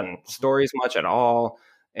 I haven't done stories much at all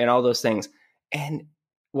and all those things. And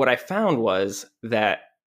what I found was that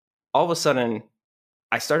all of a sudden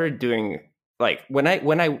I started doing, like, when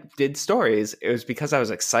I did stories, it was because I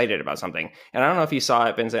was excited about something. And I don't know if you saw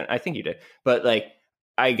it, Vincent. I think you did. But like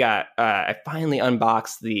I finally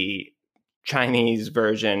unboxed the Chinese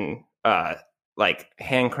version, like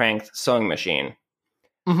hand cranked sewing machine.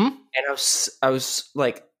 Mm-hmm. And I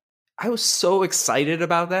was so excited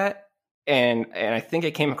about that. And I think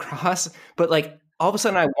it came across, but like all of a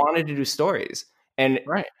sudden I wanted to do stories. And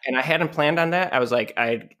I hadn't planned on that. I was like,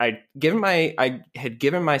 I had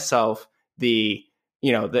given myself the,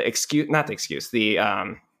 the excuse, not the excuse, the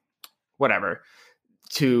whatever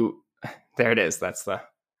to, there it is. That's the,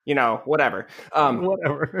 whatever.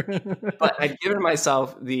 Whatever. But I'd given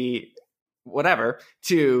myself the whatever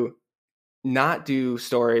to not do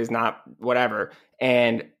stories, not whatever.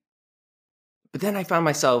 But then I found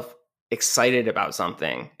myself excited about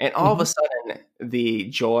something. And all of a sudden, the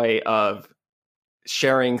joy of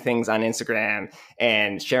sharing things on Instagram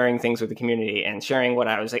and sharing things with the community and sharing what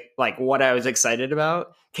I was what I was excited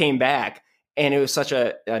about came back. And it was such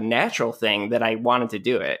a natural thing that I wanted to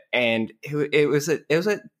do it. And it was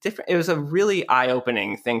a really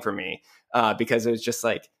eye-opening thing for me, because it was just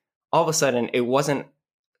like, all of a sudden it wasn't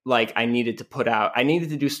like I needed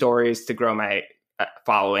to do stories to grow my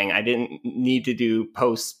following. I didn't need to do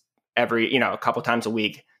posts every, a couple times a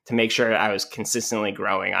week to make sure I was consistently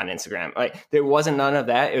growing on Instagram. Like there wasn't none of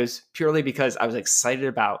that. It was purely because I was excited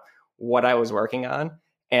about what I was working on.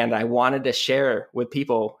 And I wanted to share with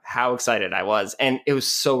people how excited I was. And it was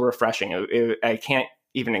so refreshing. I can't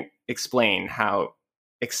even explain how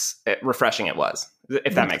refreshing it was,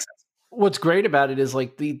 if that makes sense. What's great about it is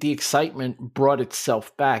like the excitement brought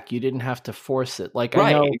itself back. You didn't have to force it. Like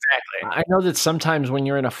exactly. I know that sometimes when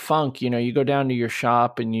you're in a funk, you go down to your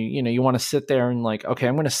shop and you want to sit there and like, okay,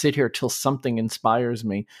 I'm going to sit here till something inspires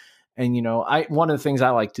me. And one of the things I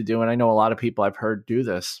like to do, and I know a lot of people I've heard do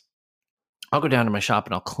this, I'll go down to my shop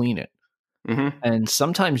and I'll clean it. And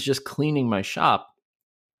sometimes just cleaning my shop,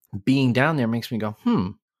 being down there makes me go,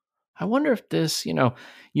 I wonder if this,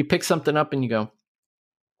 you pick something up and you go,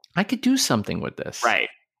 I could do something with this. Right.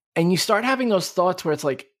 And you start having those thoughts where it's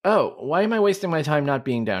like, oh, why am I wasting my time not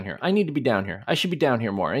being down here? I need to be down here. I should be down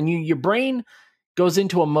here more. And your brain goes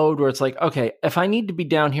into a mode where it's like, okay, if I need to be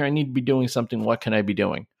down here, I need to be doing something. What can I be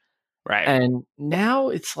doing? Right. And now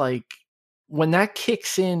it's like when that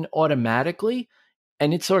kicks in automatically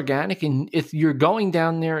and it's organic, and if you're going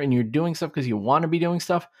down there and you're doing stuff because you want to be doing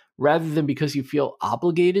stuff rather than because you feel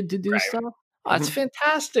obligated to do stuff, it's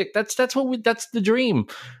fantastic. That's the dream.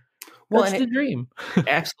 Well, that's the dream.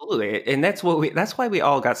 Absolutely. And that's why we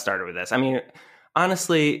all got started with this. I mean,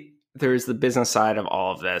 honestly, there's the business side of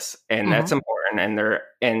all of this, and that's important.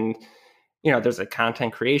 And there's a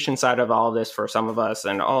content creation side of all of this for some of us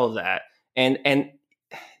and all of that. And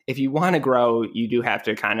if you want to grow, you do have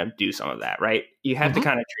to kind of do some of that, right? You have to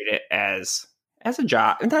kind of treat it as a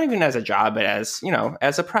job, not even as a job, but as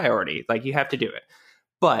a priority. Like, you have to do it.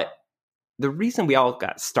 But the reason we all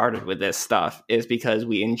got started with this stuff is because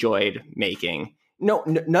we enjoyed making.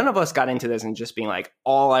 None of us got into this and just being like,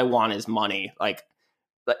 all I want is money. Like,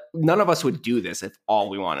 none of us would do this if all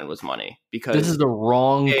we wanted was money, because this is the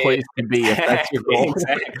wrong place to be if that's your goal.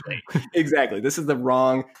 Exactly. This is the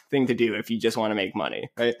wrong thing to do if you just want to make money,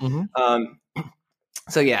 right?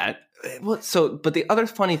 So yeah. But the other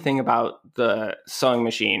funny thing about the sewing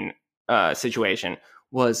machine situation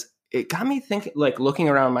was it got me thinking, like, looking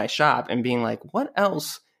around my shop and being like, what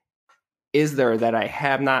else is there that I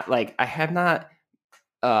have not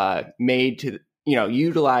made to,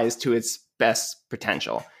 utilized to its best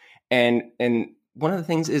potential? And one of the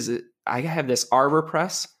things is I have this arbor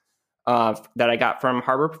press that I got from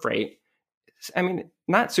Harbor Freight. I mean,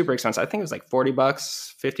 not super expensive. I think it was like $40,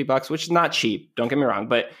 $50, which is not cheap. Don't get me wrong,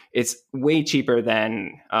 but it's way cheaper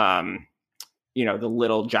than, the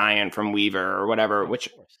Little Giant from Weaver or whatever, which,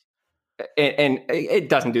 and it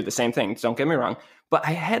doesn't do the same thing. Don't get me wrong. But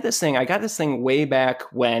I had this thing. I got this thing way back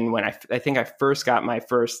when I think I first got my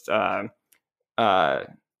first. It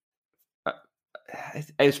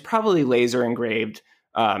was probably laser engraved,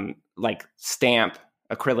 like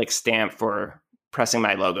acrylic stamp for pressing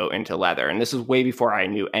my logo into leather. And this was way before I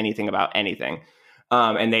knew anything about anything.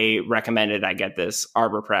 And they recommended I get this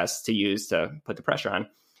arbor press to use to put the pressure on.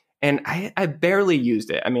 And I barely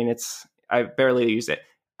used it. I mean, I barely used it.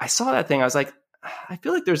 I saw that thing. I was like, I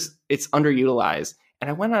feel like it's underutilized. And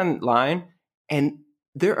I went online, and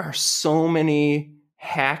there are so many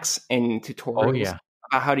hacks and tutorials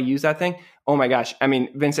about how to use that thing. Oh my gosh. I mean,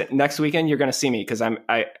 Vincent, next weekend you're going to see me, because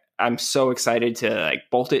I'm so excited to like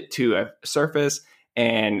bolt it to a surface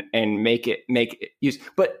and make it use.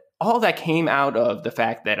 But all that came out of the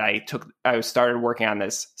fact that I started working on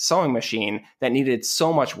this sewing machine that needed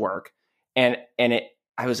so much work, and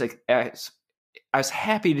I was like, I was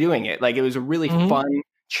happy doing it. Like, it was a really fun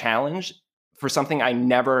challenge for something I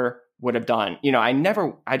never would have done.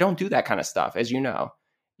 I don't do that kind of stuff, as you know.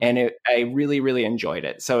 And I really, really enjoyed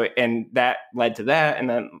it. So, and that led to that, and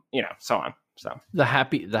then, so on. So the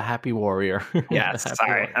happy warrior. Yeah.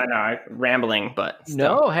 Sorry. Warrior. I know I'm rambling, but still.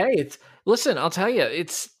 No, hey, listen, I'll tell you,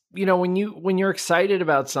 it's, when you're excited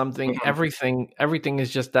about something, everything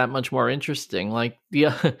is just that much more interesting. Like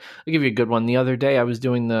I'll give you a good one. The other day I was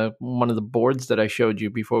doing one of the boards that I showed you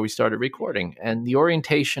before we started recording, and the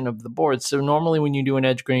orientation of the board. So normally when you do an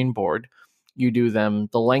edge grain board, you do them,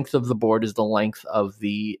 the length of the board is the length of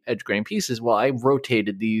the edge grain pieces. Well, I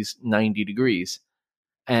rotated these 90 degrees,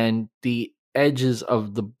 and the edges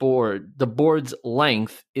of the board's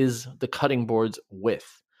length is the cutting board's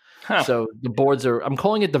width. Huh. So the boards I'm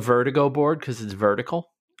calling it the Vertigo board because it's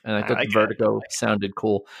vertical. And I thought the Vertigo sounded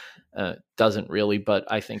cool. Doesn't really, but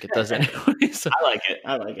I think it does anyway. So, I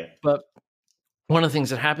like it. But one of the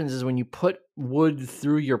things that happens is when you put wood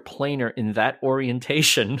through your planer in that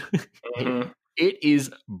orientation, it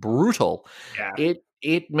is brutal. Yeah.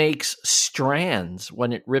 It makes strands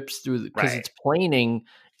when it rips through because it's planing.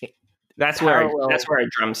 That's where a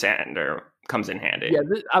drum sander comes in handy. Yeah,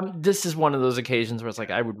 this is one of those occasions where it's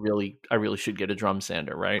like I really should get a drum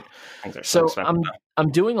sander, right? So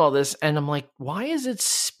I'm doing all this, and I'm like, why is it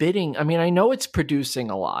spitting? I mean, I know it's producing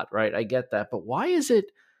a lot, right? I get that, but why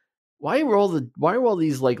are all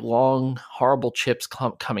these like long horrible chips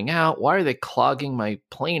coming out? Why are they clogging my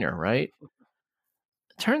planer, right? It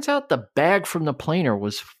turns out the bag from the planer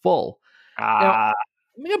was full. Now,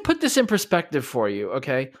 I'm going to put this in perspective for you,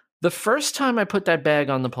 okay? The first time I put that bag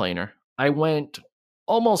on the planer, I went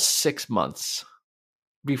almost 6 months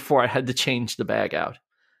before I had to change the bag out.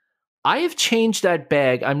 I have changed that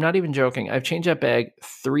bag. I'm not even joking. I've changed that bag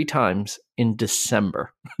 3 times in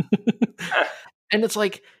December. And it's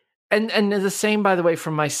like, and the same, by the way,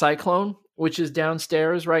 from my Cyclone, which is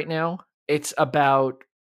downstairs right now, it's about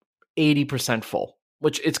 80% full,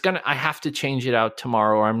 which I have to change it out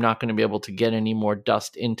tomorrow, or I'm not going to be able to get any more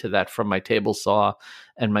dust into that from my table saw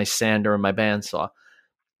and my sander and my bandsaw.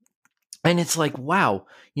 And it's like, wow,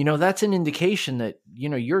 that's an indication that,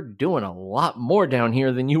 you're doing a lot more down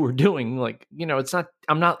here than you were doing. Like,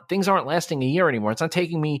 things aren't lasting a year anymore. It's not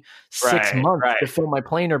taking me 6 months to fill my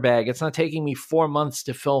planer bag. It's not taking me 4 months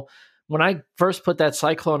to fill. When I first put that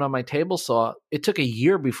Cyclone on my table saw, it took a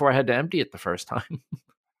year before I had to empty it the first time.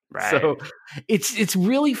 Right. So it's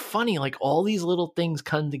really funny, like all these little things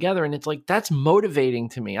come together, and it's like, that's motivating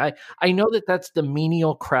to me. I know that that's the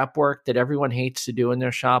menial crap work that everyone hates to do in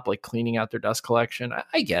their shop, like cleaning out their dust collection.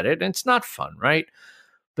 I get it. And it's not fun, right?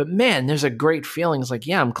 But man, there's a great feeling. It's like,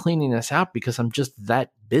 yeah, I'm cleaning this out because I'm just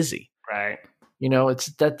that busy. Right.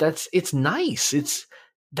 It's nice.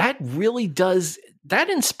 That really does.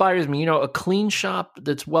 That inspires me, a clean shop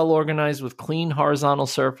that's well organized with clean horizontal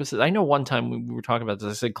surfaces. I know one time we were talking about this,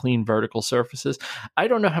 I said clean vertical surfaces. I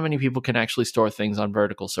don't know how many people can actually store things on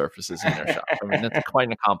vertical surfaces in their shop. I mean, that's quite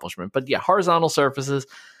an accomplishment. But yeah, horizontal surfaces.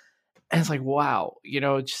 And it's like, wow,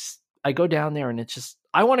 I go down there and it's just,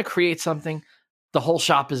 I want to create something. The whole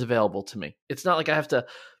shop is available to me. It's not like I have to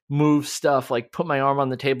move stuff, like put my arm on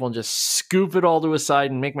the table and just scoop it all to a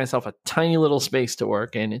side and make myself a tiny little space to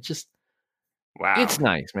work in. It just, wow. It's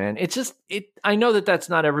nice, man. It's just, I know that that's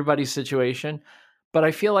not everybody's situation, but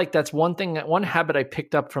I feel like that's one habit I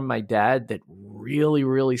picked up from my dad that really,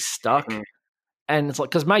 really stuck. Mm-hmm. And it's like,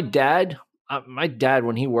 because my dad,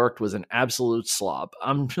 when he worked, was an absolute slob.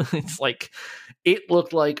 It's like, it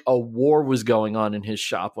looked like a war was going on in his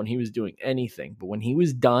shop when he was doing anything. But when he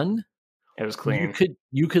was done, it was clean.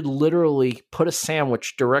 You could literally put a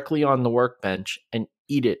sandwich directly on the workbench and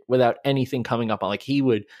eat it without anything coming up on. Like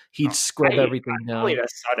he'd scrub everything down. I'd eat a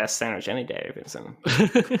sawdust sandwich any day, Vincent.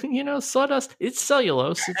 Sawdust, it's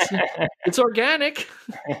cellulose. It's organic.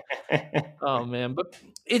 Oh man, but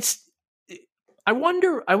I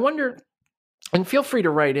wonder, and feel free to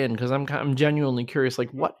write in, because I'm genuinely curious.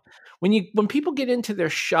 Like, what when people get into their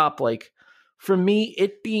shop, like for me,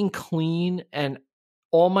 it being clean and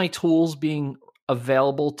all my tools being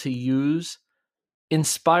available to use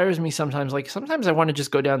inspires me sometimes. Like sometimes I want to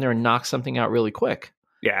just go down there and knock something out really quick.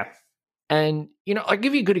 Yeah. And, I'll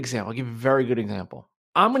give you a good example. I'll give you a very good example.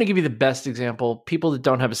 I'm going to give you the best example. People that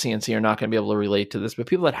don't have a CNC are not going to be able to relate to this, but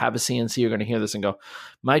people that have a CNC are going to hear this and go,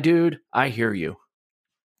 my dude, I hear you.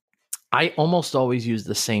 I almost always use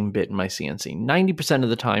the same bit in my CNC. 90% of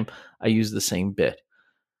the time, I use the same bit.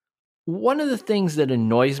 One of the things that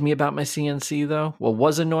annoys me about my CNC, though,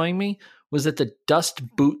 was annoying me, was that the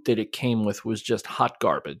dust boot that it came with was just hot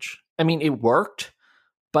garbage. I mean, it worked,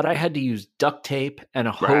 but I had to use duct tape and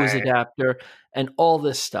a hose adapter and all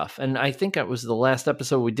this stuff. And I think it was the last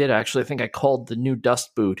episode we did, actually. I think I called the new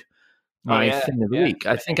dust boot my thing of the week.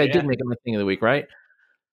 I think I did make it my thing of the week, right?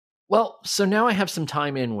 Well, so now I have some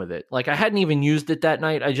time in with it. Like, I hadn't even used it that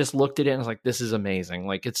night. I just looked at it and was like, this is amazing.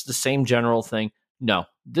 Like, it's the same general thing. No,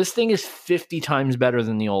 this thing is 50 times better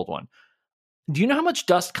than the old one. Do you know how much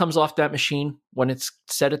dust comes off that machine when it's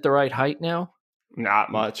set at the right height now?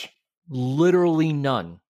 Not much. Literally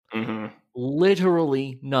none. Mm-hmm.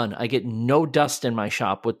 Literally none. I get no dust in my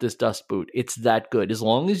shop with this dust boot. It's that good. As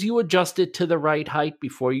long as you adjust it to the right height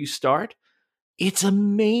before you start, it's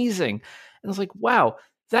amazing. And I was like, wow,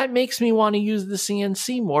 that makes me want to use the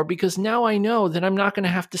CNC more, because now I know that I'm not going to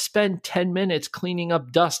have to spend 10 minutes cleaning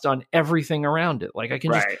up dust on everything around it. Like, I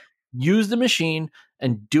can just use the machine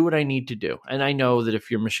and do what I need to do. And I know that if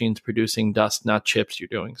your machine's producing dust, not chips, you're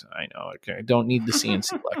doing so. I know. Okay, I don't need the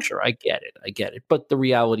CNC lecture. I get it. But the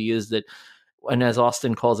reality is that, and as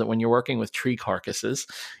Austin calls it, when you're working with tree carcasses,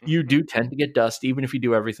 you do tend to get dust, even if you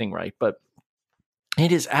do everything right. But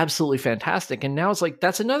it is absolutely fantastic. And now it's like,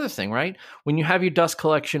 that's another thing, right? When you have your dust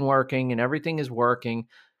collection working and everything is working,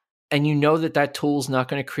 and you know that tool's not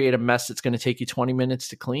going to create a mess that's going to take you 20 minutes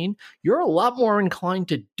to clean, you're a lot more inclined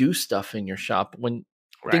to do stuff in your shop when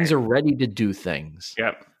things are ready to do things.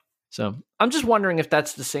 Yep. So I'm just wondering if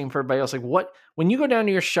that's the same for everybody else. Like, when you go down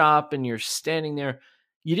to your shop and you're standing there,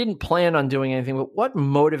 you didn't plan on doing anything, but what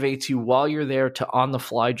motivates you while you're there to on the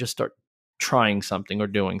fly just start trying something or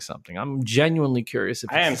doing something? I'm genuinely curious.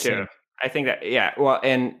 I am too. I think that, yeah. Well,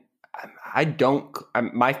 and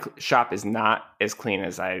my shop is not as clean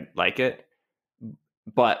as I like it,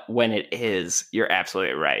 but when it is, you're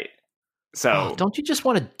absolutely right. So don't you just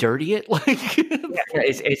want to dirty it? Like,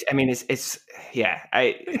 it's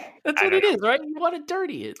that's what it is, right? You want to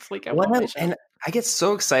dirty it. It's like, and I get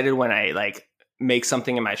so excited when I like make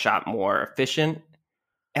something in my shop more efficient.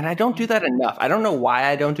 And I don't do that enough. I don't know why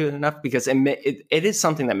I don't do it enough, because it is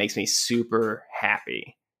something that makes me super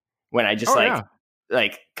happy when I just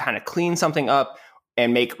like kind of clean something up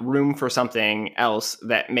and make room for something else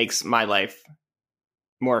that makes my life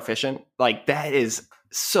more efficient. Like that is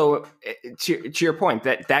so, to your point,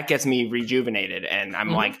 that gets me rejuvenated, and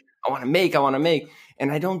I'm like, I want to make,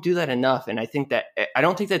 and I don't do that enough. And I think that I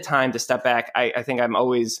don't take the time to step back. I think I'm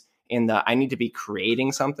always in I need to be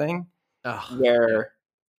creating something where,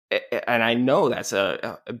 and I know that's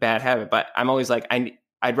a bad habit, but I'm always like,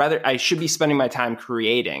 I should be spending my time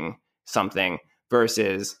creating something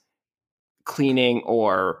versus cleaning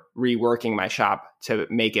or reworking my shop to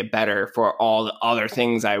make it better for all the other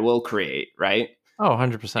things I will create. Right. Oh,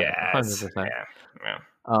 100%. 100%.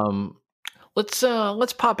 Yeah.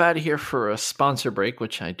 Let's pop out of here for a sponsor break,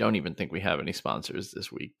 which I don't even think we have any sponsors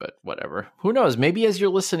this week, but whatever. Who knows? Maybe as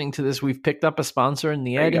you're listening to this, we've picked up a sponsor and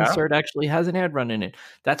the ad insert actually has an ad run in it.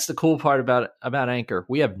 That's the cool part about Anchor.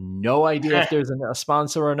 We have no idea if there's a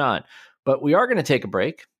sponsor or not, but we are going to take a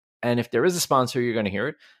break. And if there is a sponsor, you're going to hear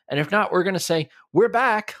it. And if not, we're going to say, we're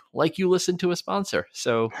back, like you listened to a sponsor.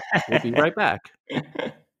 So we'll be right back.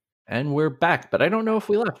 And we're back, but I don't know if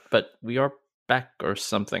we left, but we are back or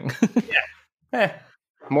something.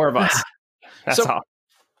 More of us. That's all.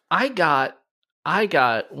 I got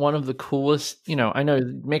one of the coolest, I know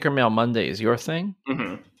Maker Mail Monday is your thing,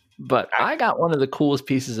 but I got one of the coolest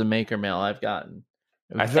pieces of Maker Mail I've gotten.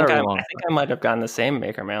 I think I might have gotten the same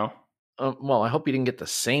Maker Mail. Well, I hope you didn't get the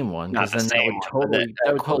same one, because then that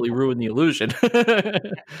would totally ruin the illusion.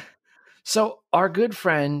 So our good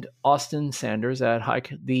friend Austin Sanders at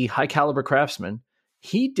the High Caliber Craftsman,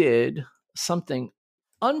 he did something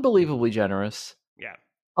unbelievably generous. Yeah.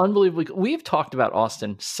 Unbelievably. We've talked about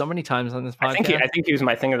Austin so many times on this podcast. I think he was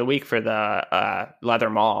my thing of the week for the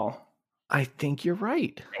Leather Mall. I think you're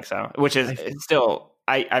right. I think so. Which is still,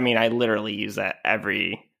 I mean, I literally use that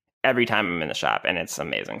every time I'm in the shop, and it's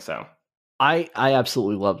amazing. So I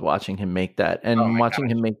absolutely loved watching him make that, and watching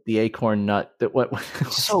him make the acorn nut.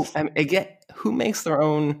 So again, who makes their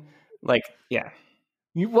own? Like, yeah.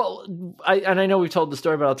 I know we've told the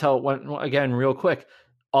story, but I'll tell it again real quick.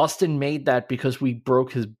 Austin made that because we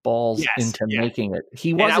broke his balls into making it.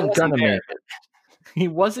 He wasn't gonna make it. He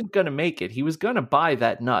wasn't gonna make it. He was gonna buy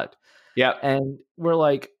that nut. Yeah. And we're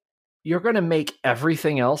like, you're gonna make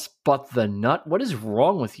everything else but the nut? What is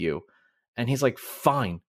wrong with you? And he's like,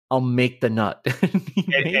 fine, I'll make the nut. He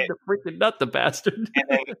made the freaking nut, the bastard.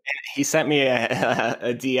 And he sent me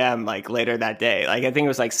a DM like later that day. Like, I think it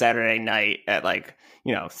was like Saturday night at like,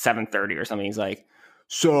 7:30 or something. He's like,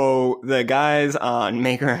 so the guys on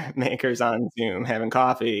Makers on Zoom having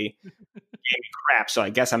coffee gave me crap, so I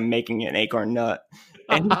guess I'm making an acorn nut.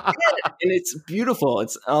 And he did, and it's beautiful.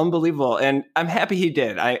 It's unbelievable. And I'm happy he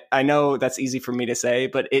did. I know that's easy for me to say,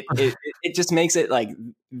 but it just makes it like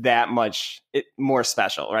that much more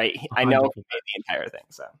special, right? 100%. I know he made the entire thing.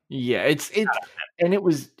 So yeah,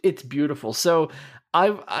 it's beautiful. So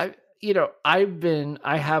I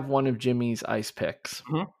have one of Jimmy's ice picks,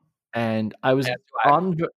 and I was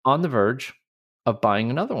on the verge of buying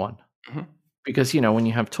another one, because when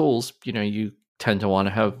you have tools, you tend to want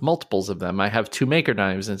to have multiples of them. I have 2 Maker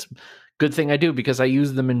knives, and it's a good thing I do, because I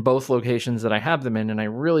use them in both locations that I have them in, and I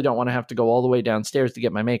really don't want to have to go all the way downstairs to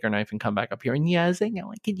get my Maker knife and come back up here. And yes, I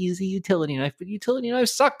know I could use a utility knife, but utility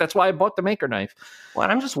knives suck. That's why I bought the Maker knife. Well,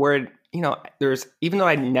 I'm just worried, even though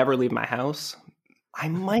I never leave my house, I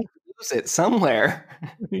might lose it somewhere.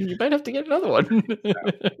 You might have to get another one.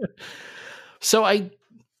 So I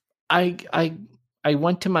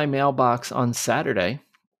went to my mailbox on Saturday,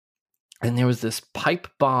 and there was this pipe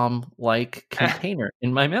bomb like container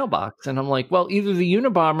in my mailbox. And I'm like, well, either the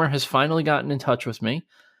Unabomber has finally gotten in touch with me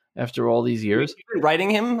after all these years. You've been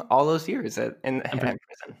writing him all those years in prison.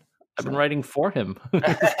 I've been writing for him.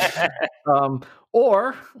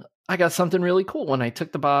 Or I got something really cool. When I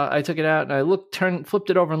took it out and I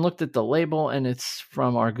flipped it over and looked at the label, and it's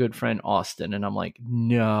from our good friend Austin. And I'm like,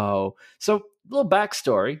 no. So little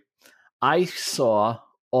backstory. I saw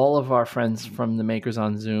all of our friends from the Makers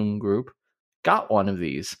on Zoom group got one of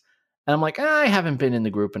these. And I'm like, I haven't been in the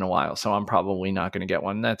group in a while, so I'm probably not going to get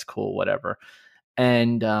one. That's cool, whatever.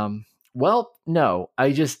 And, no,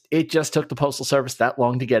 it just took the Postal Service that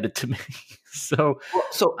long to get it to me.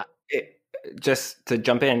 Just to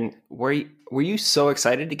jump in, were you so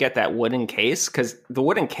excited to get that wooden case? Because the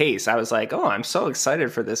wooden case, I was like, oh, I'm so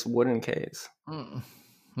excited for this wooden case.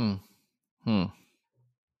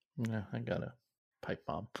 Yeah, I got a pipe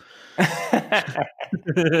bomb.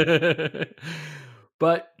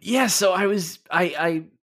 But yeah, so I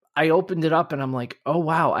I opened it up and I'm like, oh,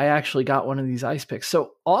 wow, I actually got one of these ice picks.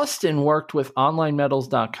 So Austin worked with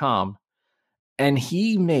onlinemetals.com and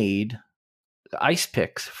he made ice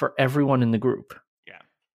picks for everyone in the group. Yeah.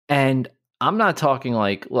 And I'm not talking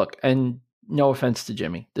like, look, and no offense to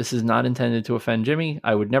Jimmy. This is not intended to offend Jimmy.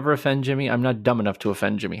 I would never offend Jimmy. I'm not dumb enough to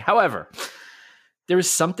offend Jimmy. However, there's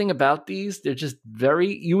something about these. They're just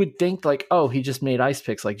very, you would think like, oh, he just made ice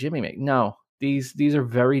picks like Jimmy made. No, these are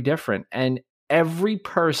very different. And every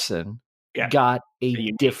person got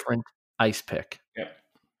a different ice pick. Yeah.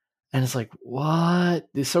 And it's like, what?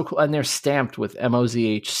 It's so cool. And they're stamped with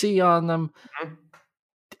MOZHC on them. Mm-hmm.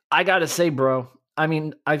 I got to say, bro, I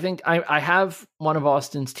mean, I think I have one of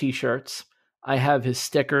Austin's t-shirts. I have his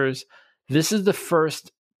stickers. This is the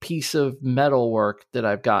first piece of metal work that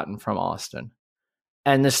I've gotten from Austin.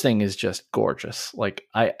 And this thing is just gorgeous. Like,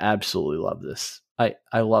 I absolutely love this. I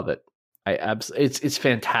love it. It's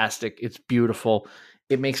fantastic. It's beautiful.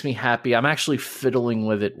 It makes me happy. I'm actually fiddling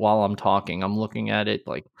with it while I'm talking. I'm looking at it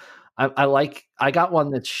like I got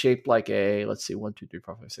one that's shaped like a, let's see, 1, 2, 3,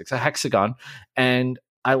 4, 5, 6, a hexagon. And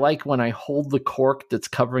I like when I hold the cork that's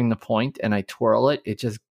covering the point and I twirl it, it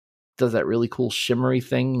just does that really cool shimmery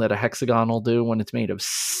thing that a hexagon will do when it's made of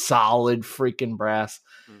solid freaking brass.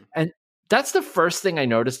 And that's the first thing I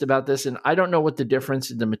noticed about this. And I don't know what the difference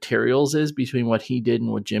in the materials is between what he did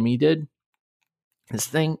and what Jimmy did. This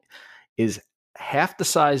thing is half the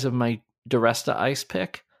size of my Duresta ice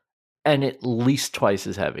pick and at least twice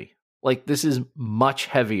as heavy. Like, this is much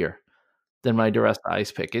heavier than my Duresta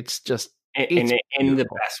ice pick. It's just, in the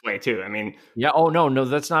best way too. I mean, yeah. Oh no,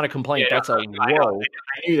 that's not a complaint. That's a whoa.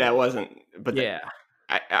 I knew that wasn't, but yeah.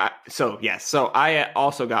 So I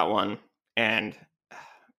also got one, and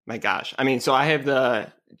my gosh, I mean, so I have the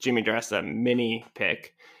Jimmy Duresta mini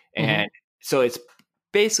pick, and so it's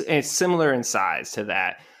basically, it's similar in size to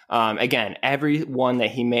that. Again, every one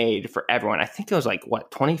that he made for everyone, I think it was like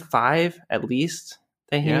what, 25 at least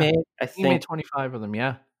that he made. I think he made 25 of them.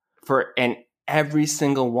 Yeah. And every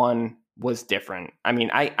single one was different. I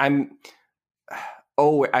mean, I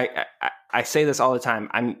say this all the time.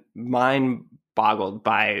 I'm mind boggled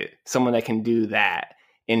by someone that can do that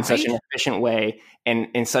in such an efficient way and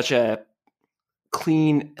in such a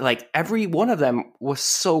clean, like every one of them was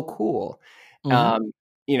so cool.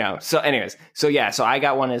 You know, so anyways, so I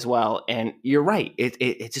got one as well. And you're right.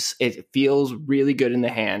 It feels really good in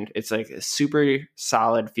the hand. It's like a super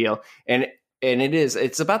solid feel. And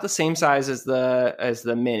it's about the same size as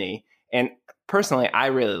the mini. And personally, I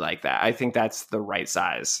really like that. I think that's the right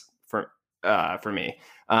size for me.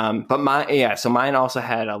 But mine also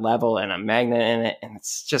had a level and a magnet in it, and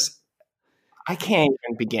it's just, I can't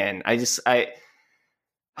even begin. I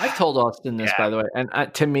told Austin this, by the way,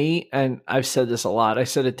 and to me, and I've said this a lot. I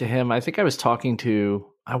said it to him. I think I was talking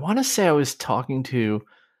to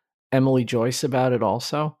Emily Joyce about it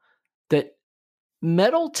also, that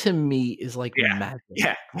metal to me is like magic.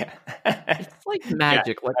 Yeah. It's like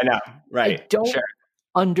magic. Yeah, like, I know, right? I don't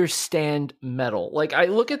understand metal. Like, I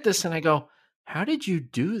look at this and I go, how did you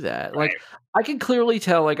do that? Right. Like, I can clearly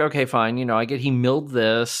tell, like, okay, fine. You know, I get he milled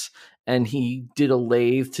this and he did a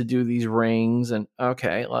lathe to do these rings, and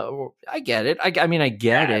okay, I get it. I mean, I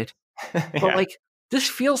get it. But like, this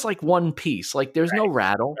feels like one piece. Like, there's no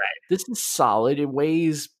rattle. Right. This is solid. It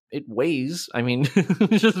weighs. I mean,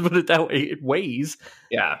 just put it that way. It weighs.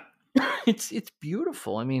 Yeah. It's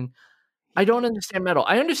beautiful. I mean, I don't understand metal.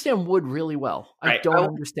 I understand wood really well. I don't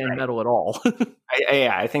understand metal at all.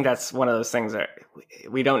 I think that's one of those things that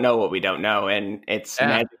we don't know what we don't know, and it's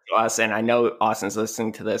magic to us. And I know Austin's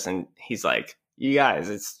listening to this, and he's like, "You guys,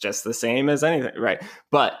 it's just the same as anything, right?"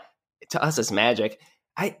 But to us, it's magic.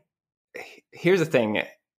 Here's the thing.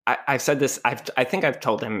 I've said this. I think I've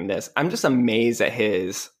told him this. I'm just amazed at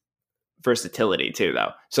his versatility too,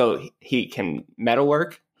 though. So he can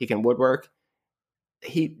metalwork, he can woodwork,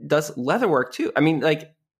 he does leather work too. I mean,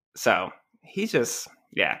 like, so he's just,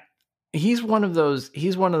 he's one of those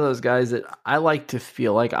guys that I like to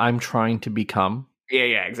feel like I'm trying to become. Yeah,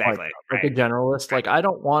 exactly. Like a generalist. Like, I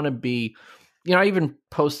don't want to be, you know, I even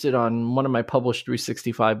posted on one of my published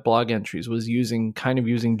 365 blog entries was using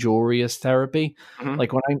jewelry as therapy.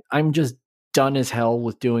 Like, when I'm just done as hell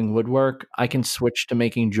with doing woodwork, I can switch to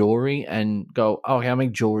making jewelry and go, oh, okay, I'll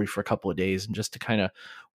make jewelry for a couple of days, and just to kind of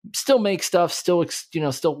still make stuff, still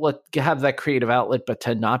have that creative outlet, but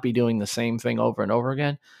to not be doing the same thing over and over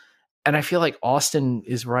again. And I feel like Austin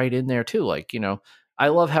is right in there too. Like, you know, I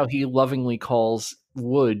love how he lovingly calls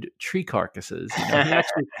wood tree carcasses. He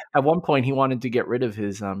actually, at one point, he wanted to get rid of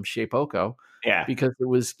his Shapeoko. Yeah. Because it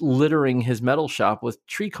was littering his metal shop with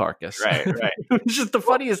tree carcass. Right. It was just the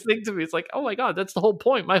funniest thing to me. It's like, oh my God, that's the whole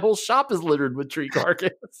point. My whole shop is littered with tree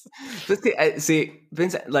carcass. See,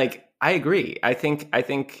 Vincent, like, I agree. I think,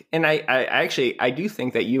 and I actually, I do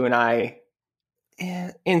think that you and I,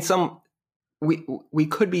 in some, we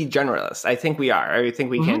could be generalists. I think we are. I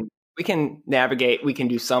think we can navigate. We can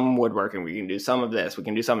do some woodworking. We can do some of this. We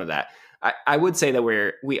can do some of that. I would say that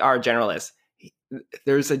we are generalists.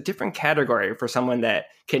 There's a different category for someone that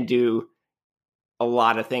can do a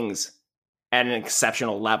lot of things at an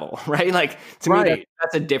exceptional level, right? Like, to me,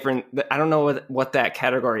 that's a different, I don't know what that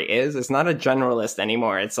category is. It's not a generalist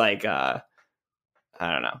anymore. It's like, I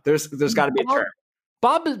don't know. There's got to be a term.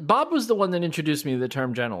 Bob was the one that introduced me to the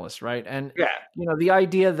term generalist, right? And, the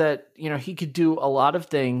idea that, he could do a lot of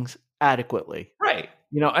things adequately. Right.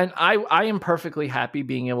 And I am perfectly happy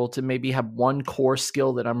being able to maybe have one core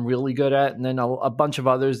skill that I'm really good at, and then a bunch of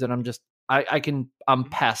others that I'm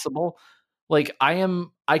passable. Like,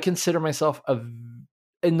 I consider myself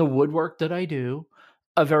in the woodwork that I do,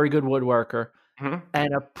 a very good woodworker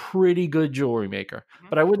and a pretty good jewelry maker.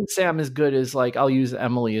 But I wouldn't say I'm as good as, like, I'll use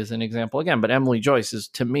Emily as an example again, but Emily Joyce is,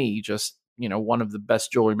 to me, just, one of the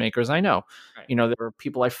best jewelry makers I know. Right. There are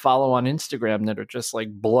people I follow on Instagram that are just, like,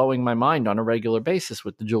 blowing my mind on a regular basis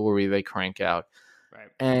with the jewelry they crank out. Right.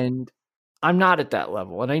 And I'm not at that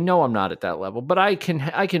level, and I know I'm not at that level, but I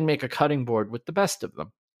can make a cutting board with the best of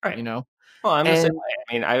them. Right. Well, I'm the same way.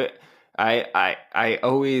 I mean, I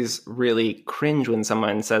always really cringe when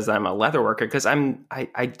someone says I'm a leather worker, because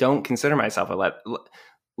I don't consider myself a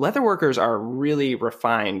leather workers are really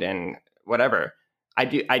refined and whatever. I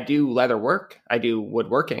do leather work, I do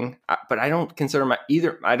woodworking, but I don't consider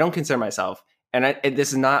myself, and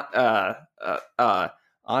this is not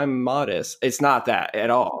I'm modest. It's not that at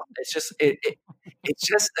all. It's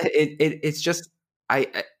just I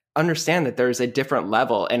understand that there's a different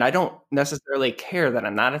level, and I don't necessarily care that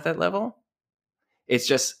I'm not at that level. It's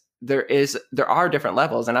just there are different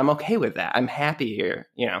levels, and I'm okay with that. I'm happy here,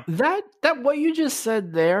 That what you just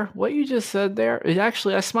said there, is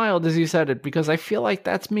actually, I smiled as you said it, because I feel like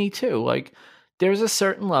that's me too. Like, there's a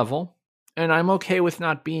certain level, and I'm okay with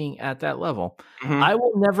not being at that level. I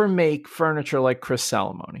will never make furniture like Chris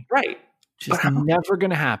Salamone. Right. Just never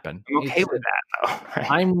going to happen. I'm okay with that, though.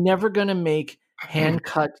 Right? I'm never going to make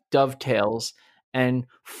hand-cut dovetails and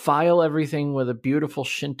file everything with a beautiful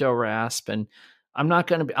Shinto rasp, and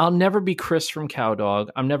I'll never be Chris from Cowdog.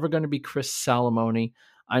 I'm never going to be Chris Salamone.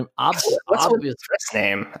 What's Chris'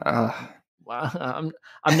 name? I'm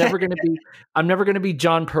never going to be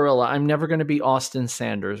John Perilla. I'm never going to be Austin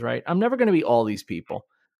Sanders, right? I'm never going to be all these people.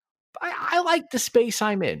 I like the space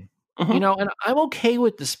I'm in, and I'm okay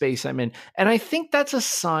with the space I'm in. And I think that's a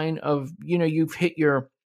sign of, you've hit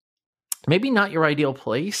maybe not your ideal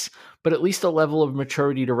place, but at least a level of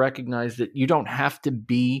maturity to recognize that you don't have to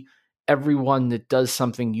be everyone that does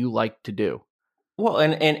something you like to do. Well,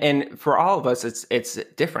 and for all of us, it's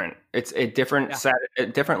different. It's a different a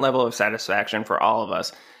different level of satisfaction for all of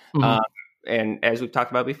us. And as we've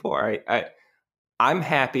talked about before, I'm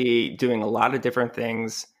happy doing a lot of different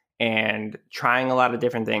things and trying a lot of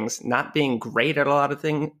different things, not being great at a lot of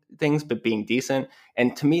things, but being decent.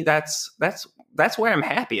 And to me, that's where I'm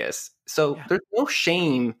happiest. So there's no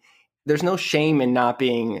shame. There's no shame in not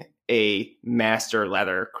being a master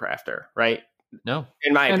leather crafter, right? No,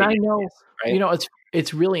 in my opinion. And I know, right?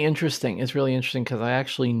 It's really interesting. It's really interesting because I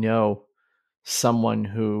actually know someone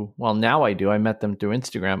who, well, now I do. I met them through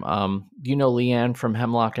Instagram. Do you know Leanne from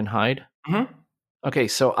Hemlock and Hyde? Mm-hmm. Okay,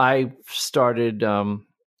 so I started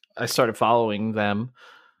following them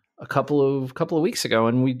a couple of weeks ago,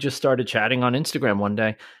 and we just started chatting on Instagram one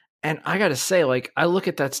day. And I got to say, like, I look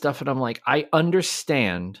at that stuff and I'm like, I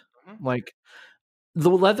understand, like, the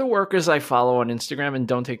leather workers I follow on Instagram, and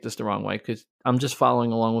don't take this the wrong way, because I'm just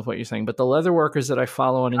following along with what you're saying, but the leather workers that I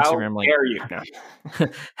follow on Instagram,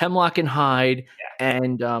 like Hemlock and Hyde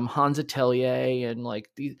and Hans Atelier, and like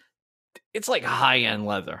these, it's like high-end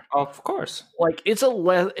leather. Of course. Like, it's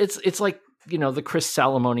like, the Chris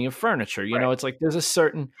Salamone of furniture, it's like there's a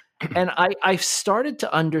certain, and I've started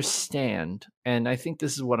to understand, and I think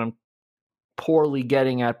this is what I'm poorly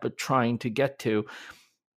getting at, but trying to get to.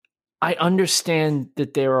 I understand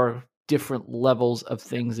that there are different levels of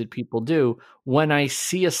things that people do. When I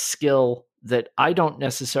see a skill that I don't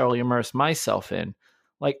necessarily immerse myself in,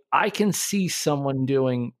 like, I can see someone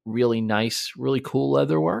doing really nice, really cool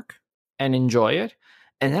leather work and enjoy it.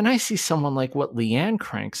 And then I see someone like what Leanne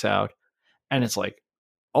cranks out, and it's like,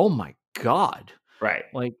 oh my God. Right.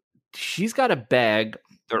 Like, she's got a bag.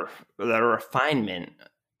 The refinement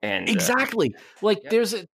and exactly like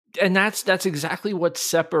there's a, and that's exactly what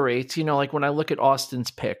separates, like when I look at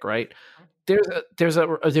Austin's pick, right? There's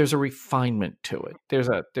a refinement to it. There's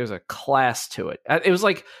a class to it. It was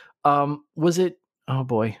like, was it? Oh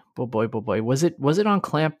boy, Was it on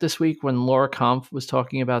Clamp this week when Laura Kampf was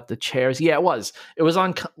talking about the chairs? Yeah, it was. It was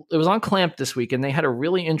on Clamp this week, and they had a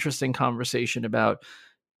really interesting conversation about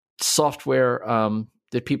software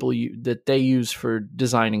that they use for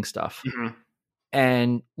designing stuff. Mm-hmm.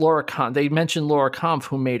 And they mentioned Laura Kampf,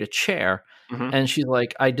 who made a chair, and she's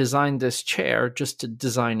like, I designed this chair just to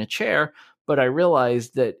design a chair, but I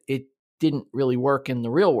realized that it didn't really work in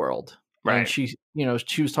the real world. Right. And she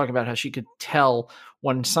was talking about how she could tell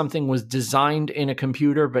when something was designed in a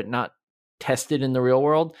computer but not tested in the real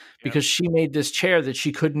world, because she made this chair that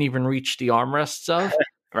she couldn't even reach the armrests of.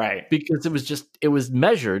 Right. Because it was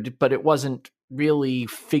measured, but it wasn't really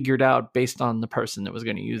figured out based on the person that was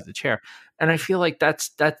going to use the chair. And I feel like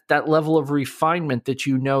that level of refinement that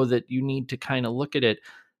that you need to kind of look at it.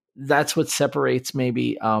 That's what separates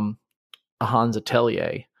maybe a Hans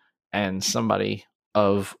Atelier and somebody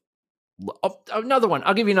of another one.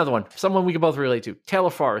 I'll give you another one. Someone we can both relate to. Taylor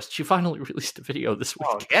Forrest. She finally released a video this week.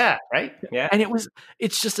 Oh, yeah, right? Yeah. And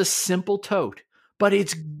it's just a simple tote, but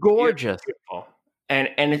it's gorgeous. Beautiful.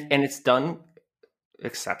 And it's done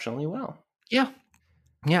exceptionally well. Yeah.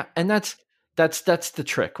 Yeah. And that's the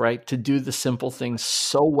trick, right? To do the simple things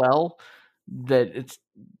so well that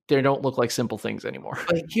they don't look like simple things anymore.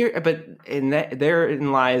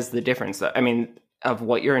 Therein lies the difference. I mean, of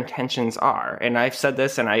what your intentions are. And I've said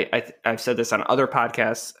this, and I've said this on other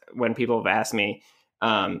podcasts when people have asked me,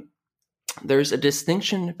 there's a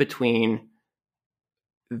distinction between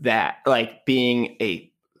that, like being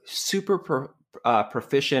a super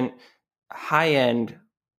proficient, high-end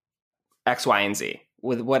X, Y, and Z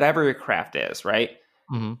with whatever your craft is, right?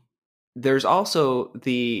 Mm-hmm. There's also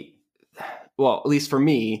at least for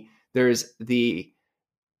me, there's the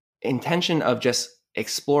intention of just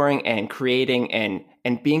exploring and creating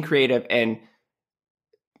and being creative and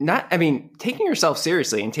taking yourself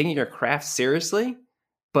seriously and taking your craft seriously,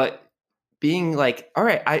 but being like, all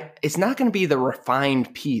right, it's not going to be the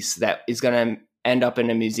refined piece that is going to end up in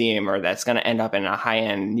a museum or that's going to end up in a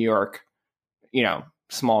high-end New York,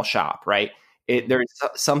 small shop, right? There's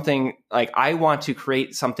something like I want to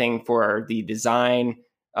create something for the design,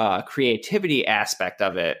 creativity aspect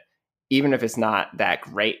of it, even if it's not that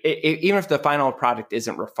great, even if the final product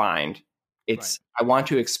isn't refined. Right. I want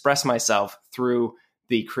to express myself through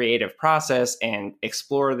the creative process and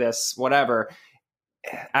explore this, whatever.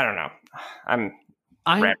 I don't know.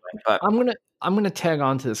 I'm gonna tag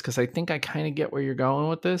on to this because I think I kind of get where you're going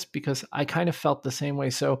with this, because I kind of felt the same way.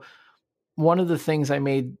 So one of the things I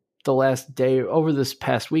made the last day over this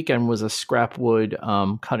past weekend was a scrap wood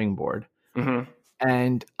cutting board. Mm-hmm.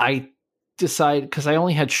 And I decided, because I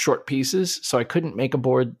only had short pieces, so I couldn't make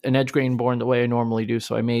an edge grain board the way I normally do.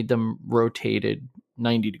 So I made them rotated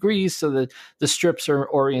 90 degrees so that the strips are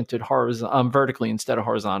oriented vertically instead of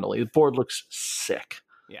horizontally. The board looks sick.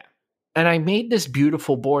 Yeah. And I made this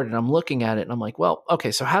beautiful board, and I'm looking at it and I'm like, well,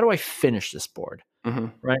 okay, so how do I finish this board? Mm-hmm.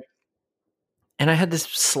 Right. And I had this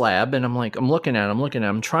slab, and I'm looking at it,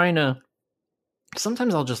 I'm trying to,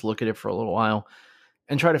 sometimes I'll just look at it for a little while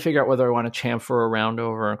and try to figure out whether I want to chamfer or round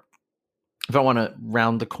over, if I want to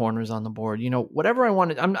round the corners on the board, whatever I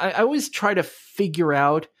wanted. I always try to figure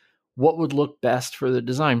out what would look best for the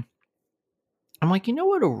design. I'm like,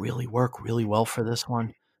 what'll really work really well for this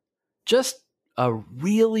one? Just a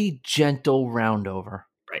really gentle round over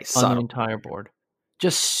on the entire board.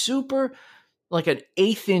 Just super, like an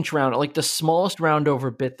 1/8 inch round, like the smallest round over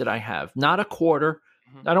bit that I have, not a quarter.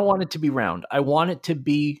 Mm-hmm. I don't want it to be round. I want it to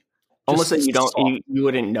be almost that you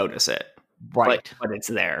wouldn't notice it. Right. But it's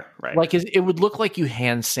there. Right. Like it would look like you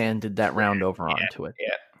hand sanded that round over onto it.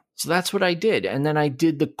 Yeah. So that's what I did. And then I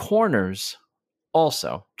did the corners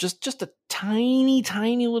also, just a tiny,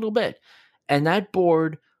 tiny little bit. And that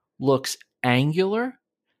board looks angular,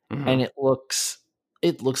 mm-hmm. and it looks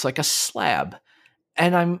like a slab.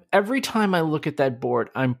 And every time I look at that board,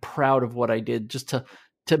 I'm proud of what I did, just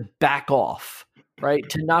to back off, right?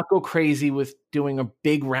 To not go crazy with doing a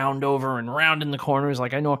big round over and round in the corners.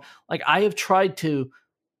 Like I have tried to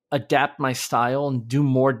adapt my style and do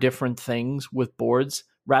more different things with boards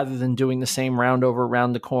rather than doing the same round over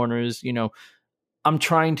around the corners. I'm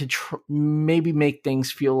trying to maybe make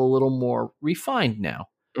things feel a little more refined now.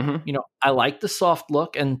 Mm-hmm. I like the soft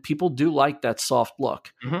look, and people do like that soft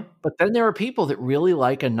look. Mm-hmm. But then there are people that really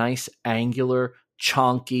like a nice angular,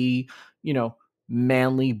 chunky,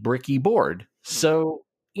 manly, bricky board. So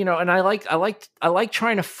and I like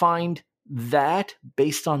trying to find that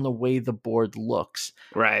based on the way the board looks.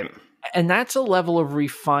 Right. And that's a level of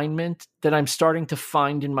refinement that I'm starting to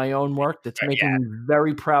find in my own work that's making me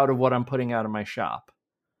very proud of what I'm putting out of my shop.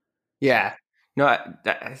 Yeah. No,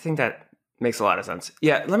 I think that makes a lot of sense.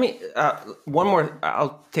 Yeah. Let me,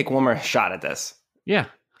 I'll take one more shot at this. Yeah.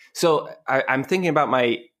 So I'm thinking about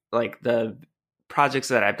the projects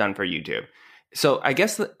that I've done for YouTube. So I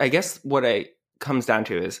guess what it comes down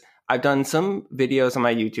to is I've done some videos on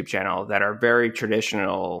my YouTube channel that are very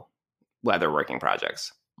traditional leatherworking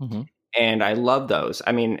projects. Mm-hmm. And I love those.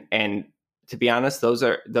 I mean, and to be honest,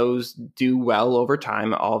 those do well over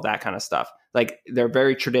time, all of that kind of stuff. Like they're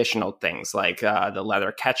very traditional things like the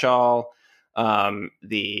leather catch-all,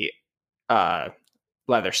 the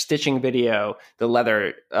leather stitching video, the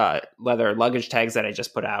leather luggage tags that I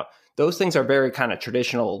just put out. Those things are very kind of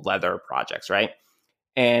traditional leather projects, right?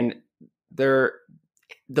 And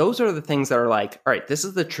those are the things that are like, all right, this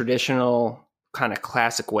is the traditional kind of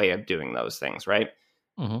classic way of doing those things, right?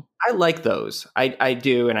 Mm-hmm. I like those. I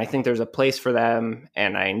do, and I think there's a place for them,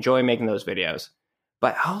 and I enjoy making those videos.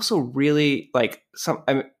 But I also really like some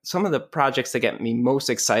of the projects that get me most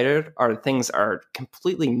excited are things are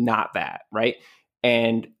completely not that, right?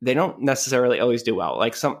 And they don't necessarily always do well.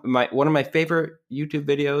 Like one of my favorite YouTube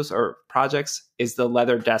videos or projects is the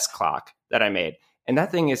leather desk clock that I made. And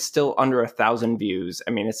that thing is still under 1,000 views.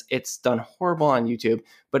 I mean, it's done horrible on YouTube,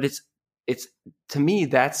 but it's to me,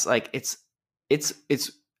 that's like, it's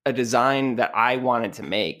a design that I wanted to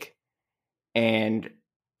make. And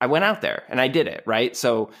I went out there and I did it, right?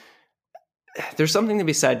 So there's something to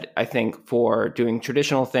be said, I think, for doing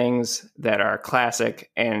traditional things that are classic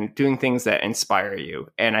and doing things that inspire you.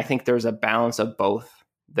 And I think there's a balance of both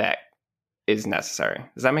that is necessary.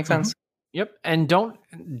 Does that make sense? Mm-hmm. Yep. And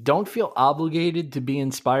don't feel obligated to be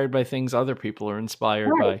inspired by things other people are inspired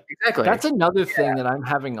by. Exactly. That's another thing that I'm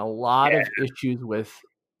having a lot of issues with.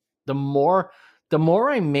 The more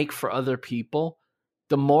I make for other people,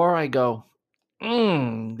 the more I go,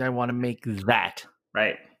 I want to make that.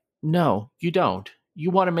 Right. No, you don't.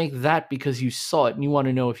 You want to make that because you saw it and you want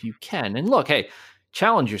to know if you can. And look, hey,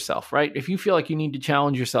 challenge yourself, right? If you feel like you need to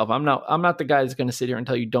challenge yourself, I'm not the guy that's going to sit here and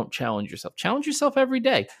tell you don't challenge yourself. Challenge yourself every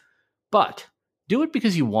day. But do it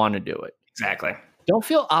because you want to do it. Exactly. Don't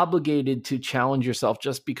feel obligated to challenge yourself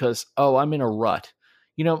just because, I'm in a rut.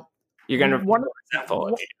 You're going to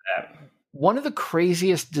one of the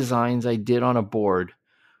craziest designs I did on a board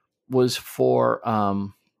was for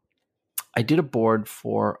I did a board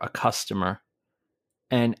for a customer,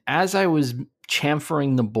 and as I was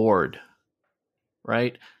chamfering the board,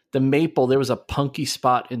 right, the maple, there was a punky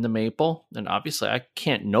spot in the maple, and obviously I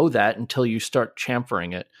can't know that until you start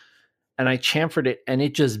chamfering it. And I chamfered it, and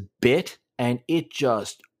it just bit, and it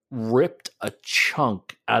just ripped a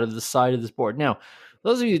chunk out of the side of this board. Now,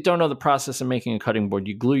 those of you that don't know the process of making a cutting board,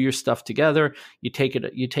 you glue your stuff together, you take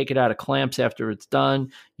it out of clamps after it's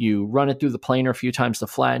done, you run it through the planer a few times to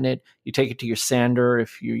flatten it, you take it to your sander,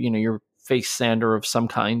 if your face sander of some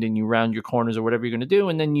kind, and you round your corners or whatever you're going to do,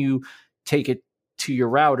 and then you take it to your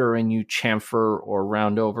router and you chamfer or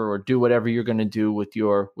round over or do whatever you're going to do with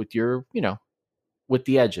your with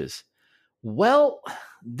the edges. Well,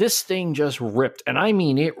 this thing just ripped, and I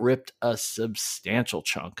mean it ripped a substantial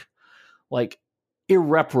chunk, like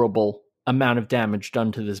irreparable amount of damage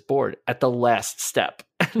done to this board at the last step.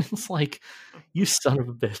 And it's like, you son of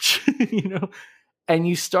a bitch, and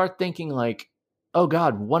you start thinking like, oh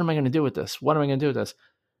God, what am I going to do with this? What am I going to do with this?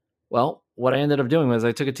 Well, what I ended up doing was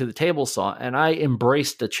I took it to the table saw and I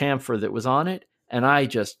embraced the chamfer that was on it, and I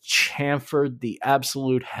just chamfered the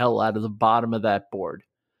absolute hell out of the bottom of that board.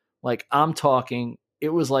 Like, I'm talking, it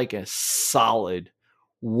was like a solid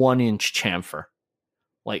 1-inch chamfer.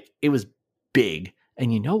 Like, it was big.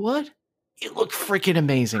 And you know what? It looked freaking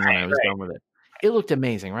amazing when I was done with it. It looked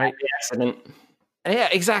amazing, right? Happy accident. Yeah,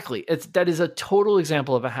 exactly. That is a total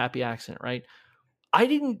example of a happy accident, right?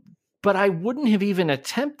 But I wouldn't have even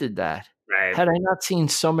attempted that had I not seen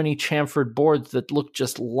so many chamfered boards that looked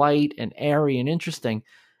just light and airy and interesting.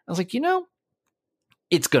 I was like,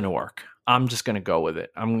 it's going to work. I'm just going to go with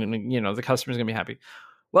it. I'm going to, the customer's going to be happy.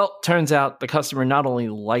 Well, turns out the customer not only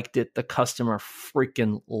liked it, the customer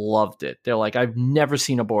freaking loved it. They're like, I've never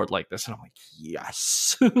seen a board like this. And I'm like,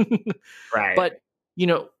 yes. Right. But,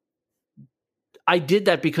 I did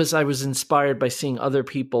that because I was inspired by seeing other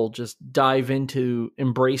people just dive into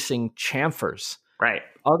embracing chamfers. Right.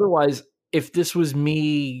 Otherwise, if this was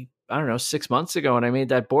me, I don't know, 6 months ago and I made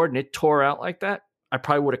that board and it tore out like that, I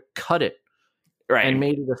probably would have cut it. and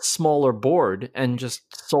made it a smaller board and just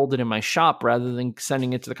sold it in my shop rather than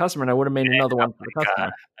sending it to the customer. And I would have made another one for the customer.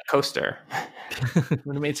 A coaster.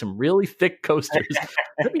 Would have made some really thick coasters.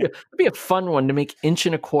 That'd be a fun one to make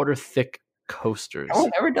 1.25 inch thick coasters. No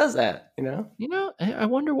one ever does that, you know? I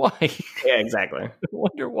wonder why. Yeah, exactly. I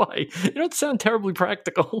wonder why. You don't sound terribly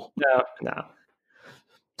practical. No.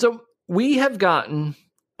 So we have gotten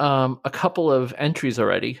a couple of entries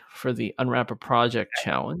already for the Unwrap a Project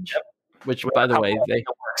Challenge, which, by the way, they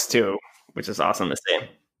works too, which is awesome to see.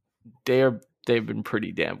 They've been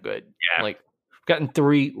pretty damn good. Yeah, like we've gotten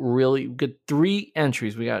 3 really good 3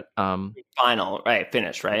 entries. We got final, right?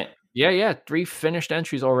 Finished, right? Yeah, 3 finished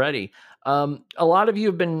entries already. A lot of you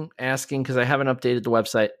have been asking because I haven't updated the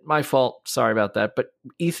website. My fault. Sorry about that. But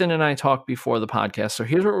Ethan and I talked before the podcast, so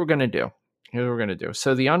here's what we're going to do.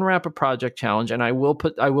 So the Unwrap a Project Challenge, and I will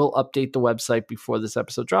update the website before this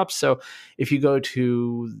episode drops. So if you go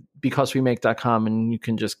to becausewemake.com and you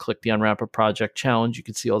can just click the Unwrap a Project Challenge, you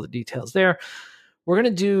can see all the details there. We're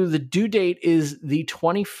going to do, the due date is the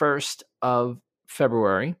 21st of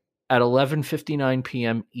February at 11:59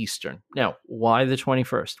 p.m. Eastern. Now, why the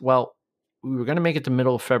 21st? Well, we were going to make it the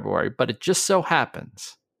middle of February, but it just so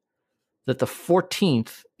happens that the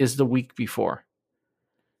 14th is the week before.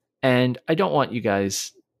 And I don't want you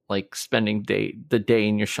guys like spending the day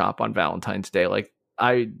in your shop on Valentine's Day. Like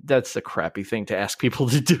that's a crappy thing to ask people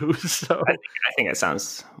to do. So I think it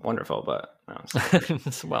sounds wonderful, but no.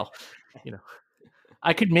 Well,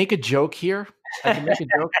 I could make a joke here. I can make a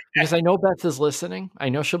joke because I know Beth is listening. I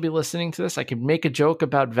know she'll be listening to this. I could make a joke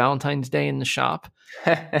about Valentine's Day in the shop.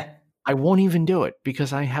 I won't even do it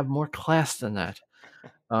because I have more class than that.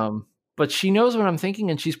 But she knows what I'm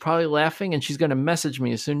thinking, and she's probably laughing, and she's going to message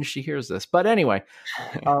me as soon as she hears this. But anyway,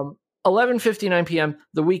 11:59 p.m.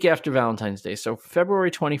 the week after Valentine's Day, so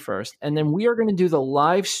February 21st, and then we are going to do the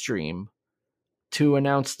live stream to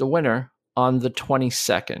announce the winner on the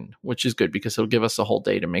 22nd, which is good because it'll give us a whole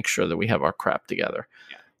day to make sure that we have our crap together.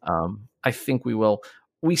 Yeah. I think we will.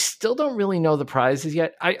 We still don't really know the prizes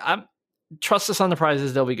yet. I'm trust us on the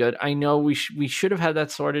prizes. They'll be good. I know we should have had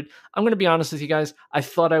that sorted. I'm going to be honest with you guys. I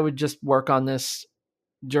thought I would just work on this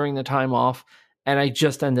during the time off, and I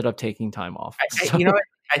just ended up taking time off. So. You know what?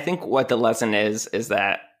 I think what the lesson is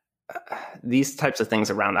that these types of things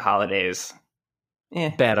around the holidays,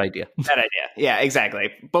 bad idea. Yeah,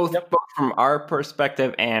 exactly. Both from our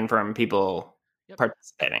perspective and from people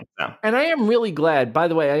participating. So. And I am really glad, by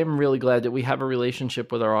the way, that we have a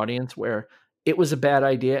relationship with our audience where it was a bad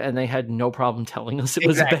idea, and they had no problem telling us it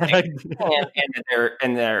was a bad idea.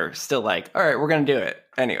 And they're still like, all right, we're going to do it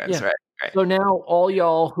anyways, right? So now all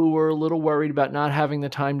y'all who were a little worried about not having the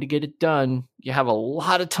time to get it done, you have a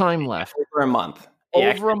lot of time left. Over a month.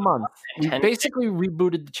 We basically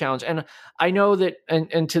rebooted the challenge. And I know that,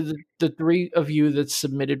 and to the 3 of you that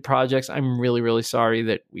submitted projects, I'm really, really sorry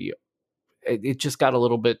that it just got a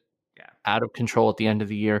little bit out of control at the end of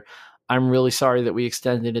the year. I'm really sorry that we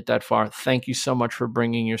extended it that far. Thank you so much for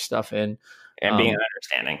bringing your stuff in. And being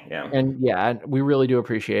understanding. Yeah. And we really do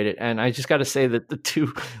appreciate it. And I just got to say that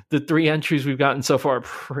the 3 entries we've gotten so far are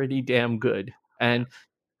pretty damn good. And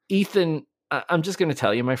Ethan, I'm just going to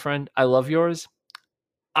tell you, my friend, I love yours.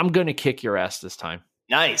 I'm going to kick your ass this time.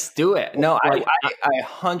 Nice. Do it. No, I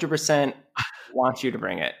 100% want you to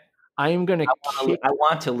bring it. I am going to I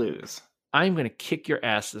want to lose. I'm going to kick your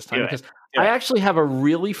ass this time because I actually have a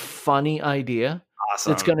really funny idea.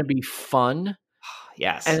 Awesome. It's going to be fun.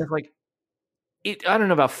 Yes. And it's like, I don't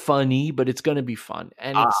know about funny, but it's going to be fun.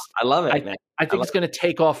 And I love it, man. I think it's going to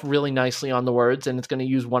take off really nicely on the words, and it's going to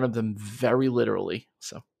use one of them very literally.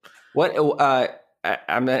 So what,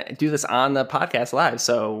 I'm going to do this on the podcast live.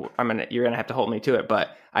 So you're going to have to hold me to it.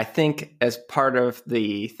 But I think as part of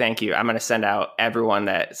the thank you, I'm going to send out everyone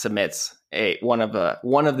that submits one of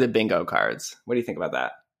the bingo cards. What do you think about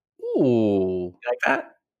that? Ooh. You like that?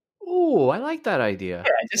 Ooh, I like that idea.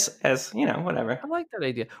 Yeah, just as, whatever. I like that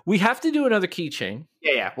idea. We have to do another keychain.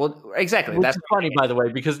 Yeah. Well, exactly. That's funny, by the way,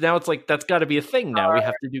 because now it's like, that's got to be a thing now. We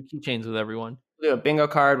have to do keychains with everyone. We'll do a bingo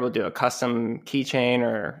card. We'll do a custom keychain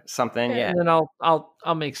or something. Yeah. And then I'll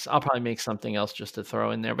probably make something else just to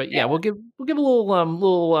throw in there. But we'll give a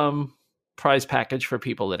little prize package for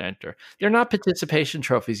people that enter. They're not participation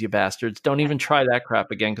trophies, you bastards. Don't even try that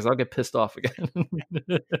crap again, because I'll get pissed off again.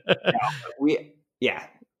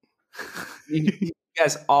 You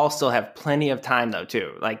guys all still have plenty of time though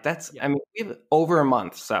too. Like we have over a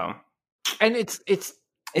month, so. And it's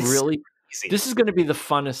really easy. This is going to be the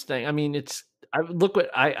funnest thing. I mean,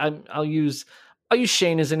 I'll use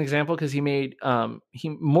Shane as an example because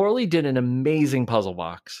Morley did an amazing puzzle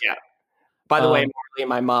box. Yeah. By the way, Morley,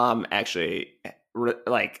 my mom actually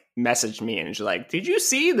like messaged me and she's like, "Did you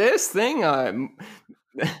see this thing?"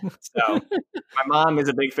 So my mom is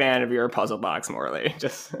a big fan of your puzzle box, Morley.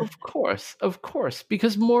 Just of course,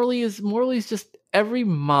 because Morley's just every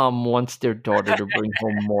mom wants their daughter to bring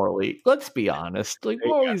home Morley. Let's be honest, like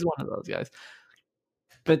Morley's one of those guys.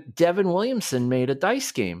 But Devin Williamson made a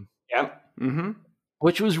dice game. Yep.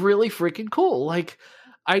 Which was really freaking cool. Like,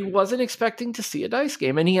 I wasn't expecting to see a dice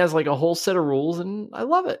game, and he has like a whole set of rules, and I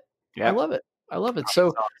love it. Yep. I love it. I love it. So,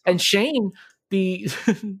 awesome. And Shane, the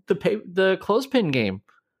the clothespin game.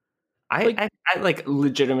 I like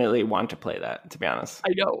legitimately want to play that, to be honest.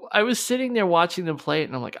 I know. I was sitting there watching them play it,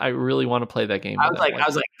 and I'm like, I really want to play that game. I was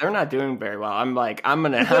like, they're not doing very well. I'm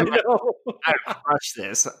gonna crush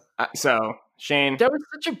this. So Shane, that was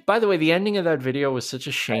such a. By the way, the ending of that video was such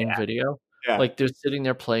a Shane video. Yeah. Like they're sitting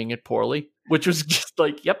there playing it poorly, which was just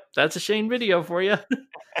like, yep, that's a Shane video for you.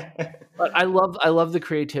 But I love the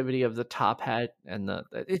creativity of the top hat and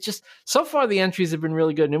it's just so far the entries have been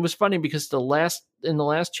really good. And it was funny because in the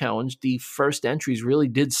last challenge, the first entries really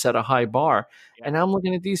did set a high bar. Yeah. And now I'm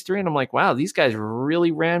looking at these three and I'm like, wow, these guys really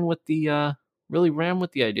ran with the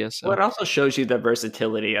idea. So well, it also shows you the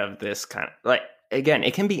versatility of this kind of, like, again,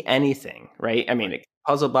 it can be anything, right? I mean,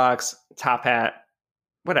 puzzle box, top hat,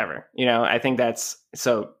 whatever, I think that's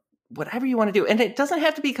so whatever you want to do. And it doesn't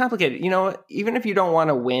have to be complicated. Even if you don't want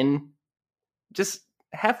to win, just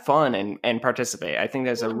have fun and participate. I think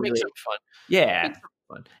that's a really fun. Yeah.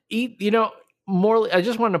 Fun. Morley, I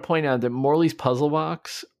just wanted to point out that Morley's puzzle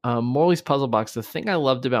box, the thing I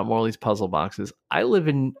loved about Morley's puzzle box is I live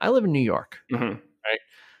in New York. Mm-hmm.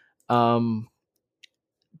 Right.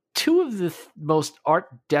 Two of the most Art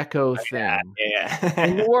Deco things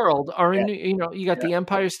in the world are in, you got the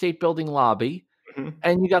Empire State Building lobby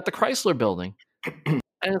and you got the Chrysler Building. And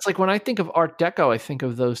it's like, when I think of Art Deco, I think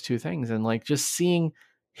of those two things. And like just seeing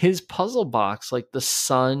his puzzle box, like the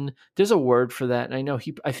sun, there's a word for that. And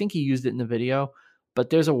I think he used it in the video, but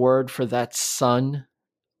there's a word for that sun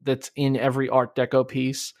that's in every Art Deco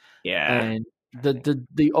piece. Yeah. And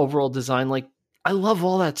the overall design, like I love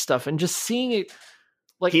all that stuff. And just seeing it,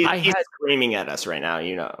 like he's screaming at us right now,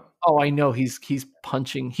 Oh, I know he's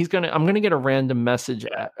punching. I'm gonna get a random message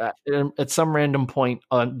at some random point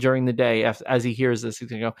during the day as he hears this. He's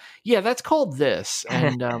gonna go, yeah, that's called this,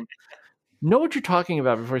 and know what you're talking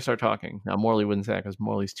about before you start talking. Now Morley wouldn't say that because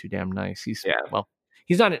Morley's too damn nice. He's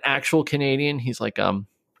not an actual Canadian. He's like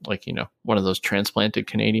one of those transplanted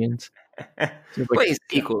Canadians. Well, he's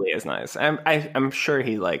equally as nice. I'm sure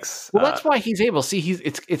he likes. Well, that's why he's able. See,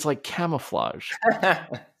 it's like camouflage.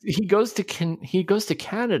 He goes to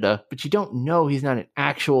Canada, but you don't know he's not an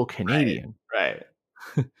actual Canadian. Right.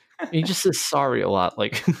 He just says sorry a lot,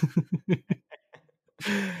 like.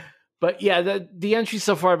 But yeah, the entries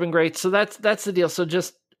so far have been great. So that's the deal. So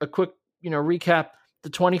just a quick recap: the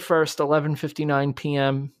 21st, 11:59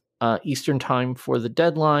 p.m. Eastern time for the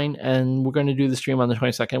deadline, and we're going to do the stream on the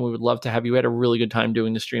 22nd. We would love to have you. We had a really good time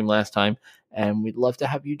doing the stream last time, and we'd love to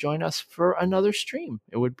have you join us for another stream.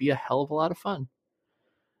 It would be a hell of a lot of fun.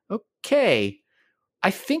 Okay,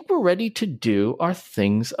 I think we're ready to do our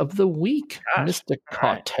things of the week, Mr.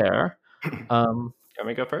 Carter. Can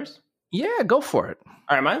we go first? Yeah, go for it.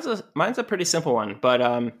 All right, mine's a pretty simple one, but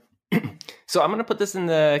so I'm going to put this in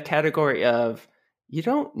the category of you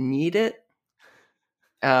don't need it.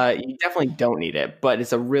 You definitely don't need it, but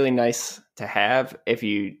it's a really nice to have if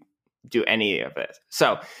you do any of it.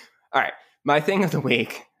 So, all right, my thing of the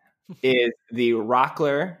week is the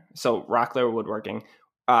Rockler. So Rockler Woodworking,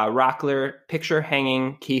 Rockler picture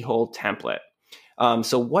hanging keyhole template.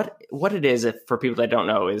 So what it is, if for people that don't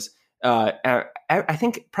know, is I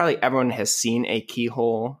think probably everyone has seen a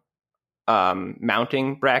keyhole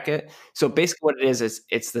mounting bracket. So basically what it is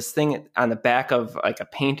it's this thing on the back of like a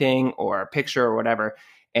painting or a picture or whatever.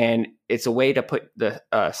 And it's a way to put the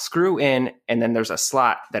screw in, and then there's a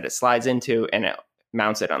slot that it slides into and it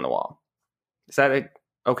mounts it on the wall. Is that a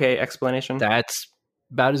okay explanation? That's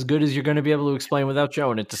about as good as you're going to be able to explain without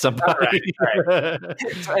showing it to somebody. All right.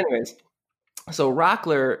 So anyways, so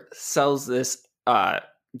Rockler sells this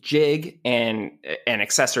jig and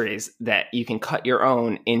accessories that you can cut your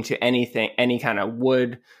own into anything, any kind of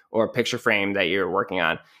wood or picture frame that you're working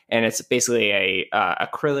on. And it's basically a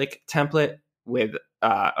acrylic template with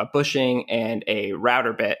a bushing and a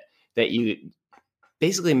router bit that you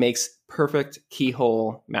basically makes perfect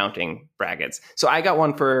keyhole mounting brackets. So I got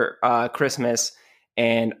one for Christmas,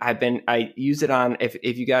 and I use it on,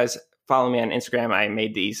 if you guys follow me on Instagram, I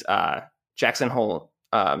made these Jackson Hole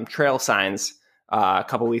trail signs a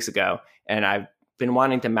couple weeks ago, and I've been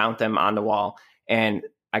wanting to mount them on the wall, and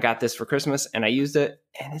I got this for Christmas and I used it,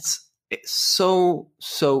 and it's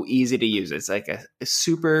so easy to use. It's like a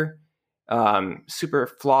super super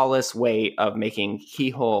flawless way of making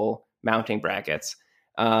keyhole mounting brackets.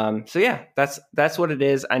 So yeah, that's what it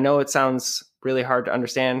is. I know it sounds really hard to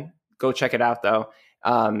understand. Go check it out though.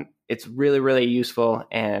 It's really useful,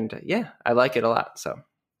 and yeah, I like it a lot. So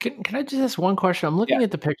can I just ask one question? I'm looking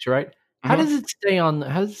at the picture, right? How does it stay on?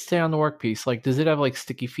 How does it stay on the workpiece? Like, does it have like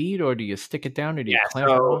sticky feet, or do you stick it down, or do you clamp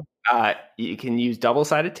it on? You can use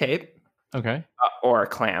double-sided tape. Okay. Or a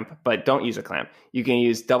clamp, but don't use a clamp. You can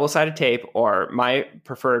use double-sided tape, or my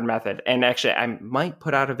preferred method. And actually, I might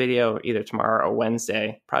put out a video either tomorrow or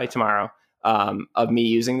Wednesday, probably tomorrow, of me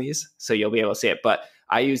using these, so you'll be able to see it. But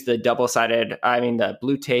I use the the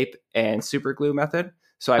blue tape and super glue method.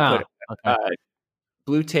 So I put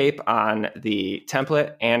blue tape on the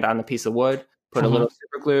template and on the piece of wood, put a little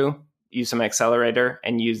super glue, use some accelerator,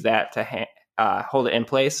 and use that to hold it in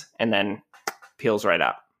place, and then peels right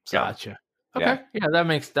out. So, gotcha. Okay.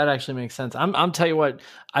 Yeah, that actually makes sense. I'm tell you what,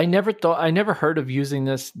 I never heard of using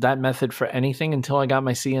that method for anything until I got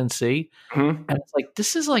my CNC. And it's like,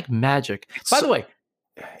 this is like magic. By the way,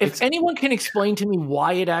 if anyone can explain to me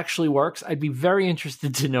why it actually works, I'd be very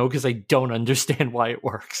interested to know, because I don't understand why it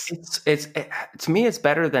works. To me, it's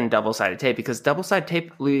better than double-sided tape, because double-sided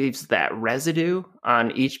tape leaves that residue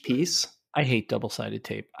on each piece. I hate double-sided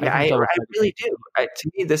tape. Yeah, I really do.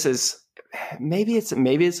 To me, this is maybe it's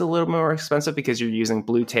a little more expensive because you're using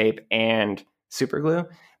blue tape and super glue,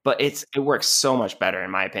 but it works so much better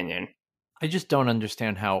in my opinion. I just don't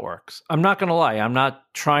understand how it works. I'm not going to lie. I'm not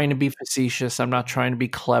trying to be facetious. I'm not trying to be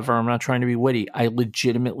clever. I'm not trying to be witty. I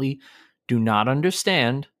legitimately do not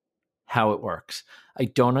understand how it works. I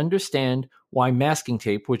don't understand why masking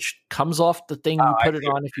tape, which comes off the thing you put it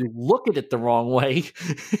on, if you look at it the wrong way,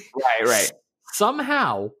 right,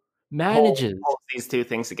 somehow manages hold these two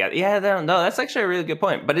things together. Yeah, no, that's actually a really good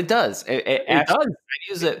point. But it does. It does. I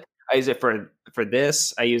use it for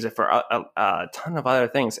this. I use it for a ton of other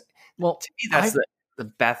things. Well, to me, that's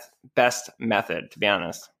the best method, to be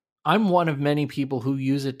honest. I'm one of many people who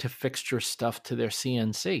use it to fixture stuff to their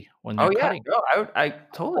CNC when they're cutting. No, I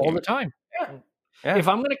totally all the time. Yeah. If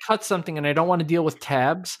I'm going to cut something and I don't want to deal with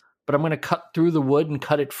tabs, but I'm going to cut through the wood and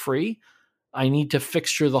cut it free, I need to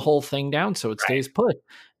fixture the whole thing down so it stays put.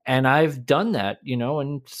 And I've done that,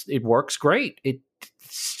 and it works great. It's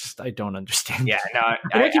just, I don't understand. Yeah, no,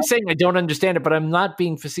 I keep saying I don't understand it, but I'm not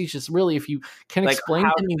being facetious. Really, if you can explain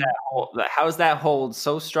to me, how's that hold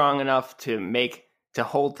so strong enough to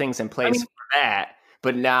hold things in place for that,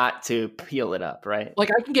 but not to peel it up, right? Like,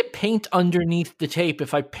 I can get paint underneath the tape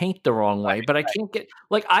if I paint the wrong way, but I can't get,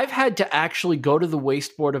 like, I've had to actually go to the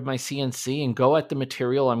wasteboard of my CNC and go at the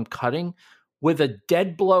material I'm cutting with a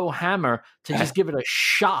dead blow hammer to just give it a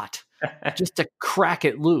shot, just to crack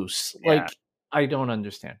it loose. Yeah. Like, I don't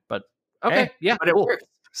understand, but okay. Yeah, but it works.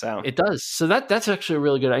 So it does. So that's actually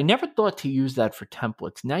really good. I never thought to use that for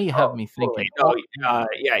templates. Now you have me thinking. Well,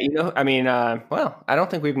 I don't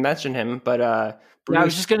think we've mentioned him, but Bruce, I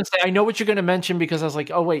was just going to say, I know what you're going to mention, because I was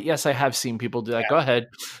like, oh wait, yes, I have seen people do that. Go ahead.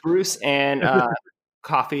 Bruce and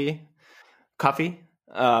Coffee.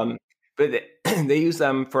 But they use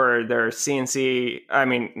them for their CNC. I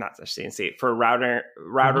mean, not their CNC, for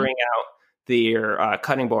routering out their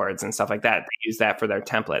cutting boards and stuff like that. They use that for their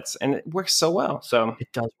templates, and it works so well. So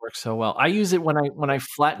it does work so well. I use it when I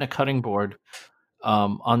flatten a cutting board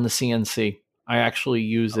on the CNC. I actually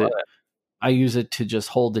use it. I use it to just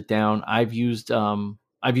hold it down. I've used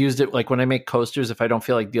it like when I make coasters, if I don't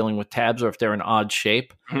feel like dealing with tabs or if they're an odd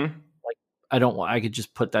shape. I could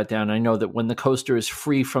just put that down. I know that when the coaster is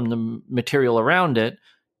free from the material around it,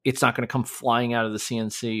 it's not going to come flying out of the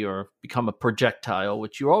CNC or become a projectile,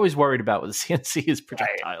 which you're always worried about with the CNC is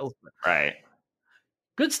projectiles. Right.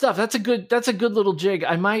 Good stuff. That's a good little jig.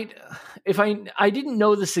 I might, if I didn't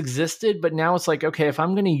know this existed, but now it's like, okay, if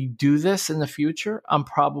I'm going to do this in the future, I'm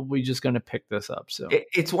probably just going to pick this up. So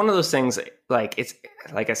it's one of those things, like, it's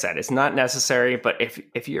like I said, it's not necessary, but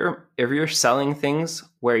if you're selling things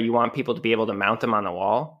where you want people to be able to mount them on the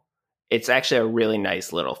wall, it's actually a really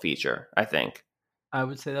nice little feature, I think. I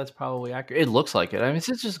would say that's probably accurate. It looks like it. I mean, it's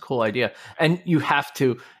just a cool idea. And you have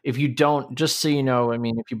to, if you don't, just so you know, I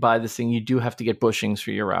mean, if you buy this thing, you do have to get bushings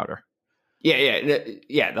for your router.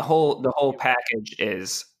 Yeah. The whole package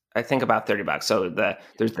is, I think, about $30. So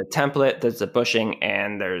there's the template, there's the bushing,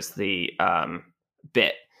 and there's the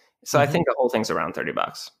bit. So I think the whole thing's around $30.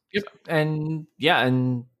 Yep. So. And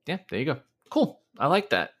there you go. Cool. I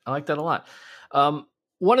like that. I like that a lot.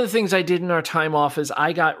 One of the things I did in our time off is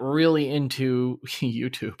I got really into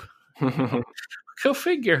YouTube. Go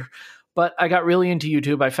figure. But I got really into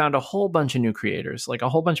YouTube. I found a whole bunch of new creators, like a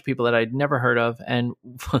whole bunch of people that I'd never heard of. And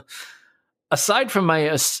aside from my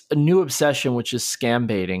a new obsession, which is scam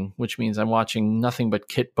baiting, which means I'm watching nothing but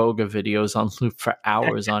Kit Boga videos on loop for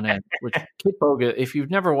hours on end. Which Kit Boga, if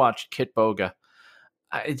you've never watched Kit Boga,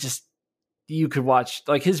 you could watch,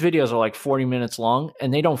 like, his videos are like 40 minutes long,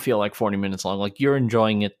 and they don't feel like 40 minutes long. Like, you're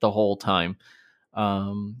enjoying it the whole time.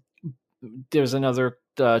 There's another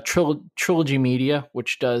Trilogy Media,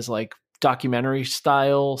 which does like documentary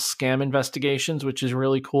style scam investigations, which is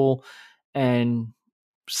really cool. And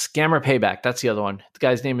Scammer Payback, that's the other one. The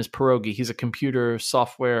guy's name is Pierogi. He's a computer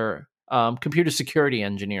software, computer security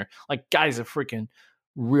engineer. Like, guy's a freaking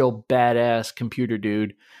real badass computer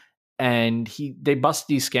dude. And they bust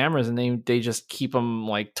these scammers, and they just keep them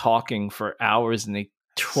like talking for hours, and they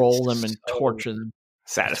troll them and torture them.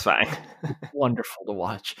 Satisfying. Wonderful to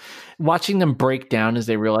watch. Watching them break down as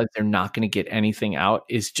they realize they're not going to get anything out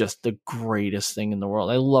is just the greatest thing in the world.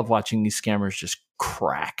 I love watching these scammers just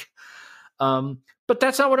crack. But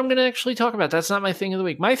that's not what I'm going to actually talk about. That's not my thing of the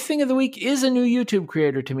week. My thing of the week is a new YouTube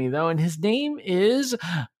creator to me, though, and his name is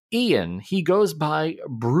Ian. He goes by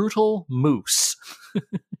Brutal Moose.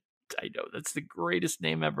 I know, that's the greatest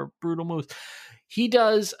name ever, Brutal Moose. He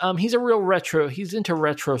does, he's a real retro, he's into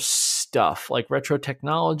retro stuff, like retro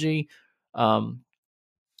technology, old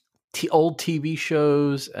TV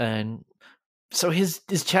shows, and so his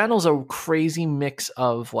channel's a crazy mix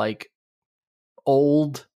of like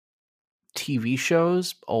old TV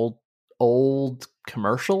shows, old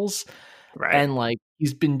commercials, right? And like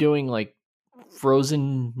he's been doing like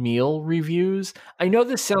frozen meal reviews. I know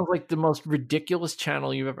this sounds like the most ridiculous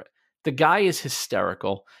channel you've ever. The guy is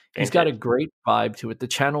hysterical. He's got a great vibe to it. The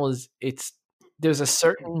channel is there's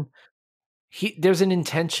an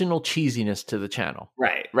intentional cheesiness to the channel.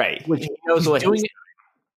 Right. Which he knows what doing it.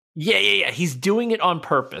 Yeah. He's doing it on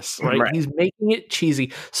purpose, right? He's making it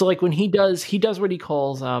cheesy. So like when he does what he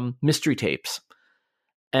calls mystery tapes.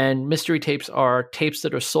 And mystery tapes are tapes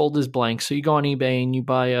that are sold as blank. So you go on eBay and you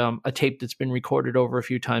buy a tape that's been recorded over a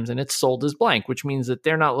few times, and it's sold as blank, which means that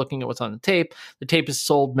they're not looking at what's on the tape. The tape is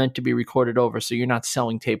sold meant to be recorded over, so you're not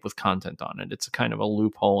selling tape with content on it. It's a kind of a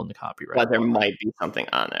loophole in the copyright. But there might be something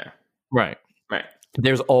on there. Right.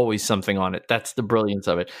 There's always something on it. That's the brilliance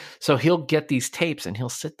of it. So he'll get these tapes and he'll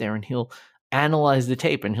sit there and he'll analyze the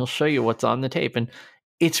tape and he'll show you what's on the tape. And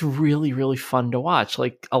it's really, really fun to watch.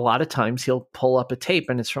 Like a lot of times he'll pull up a tape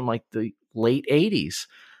and it's from like the late 80s.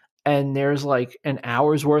 And there's like an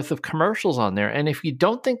hour's worth of commercials on there. And if you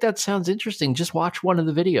don't think that sounds interesting, just watch one of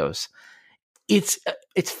the videos. It's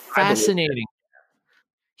fascinating.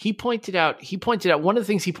 He pointed out one of the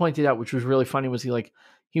things he pointed out, which was really funny, was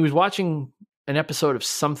he was watching an episode of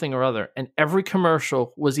something or other, and every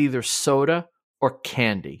commercial was either soda or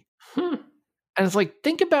candy. And it's like,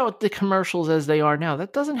 think about the commercials as they are now.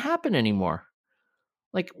 That doesn't happen anymore.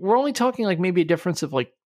 Like, we're only talking like maybe a difference of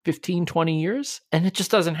like 15, 20 years, and it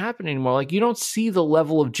just doesn't happen anymore. Like, you don't see the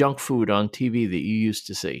level of junk food on TV that you used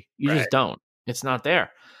to see. You just don't. It's not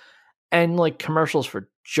there. And like commercials for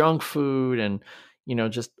junk food and, you know,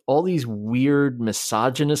 just all these weird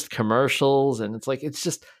misogynist commercials. And it's like,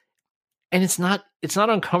 and it's not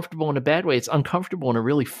uncomfortable in a bad way. It's uncomfortable in a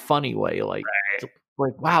really funny way. Like,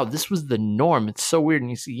 wow, this was the norm. It's so weird. And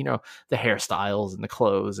you see, you know, the hairstyles and the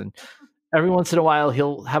clothes, and every once in a while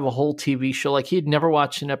he'll have a whole TV show. Like, he had never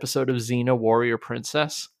watched an episode of Xena Warrior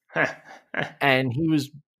Princess. And he was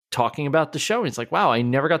talking about the show, and he's like, wow, I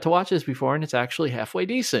never got to watch this before, and it's actually halfway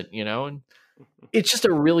decent, you know? And it's just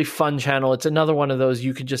a really fun channel. It's another one of those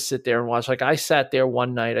you could just sit there and watch. Like, I sat there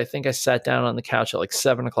one night, I think I sat down on the couch at like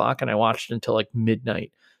 7:00 and I watched until like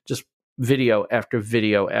midnight, just video after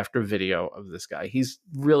video after video of this guy. He's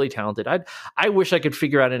really talented. I wish I could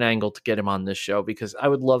figure out an angle to get him on this show, because I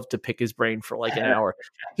would love to pick his brain for like an hour.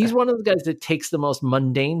 He's one of the guys that takes the most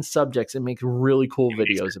mundane subjects and makes really cool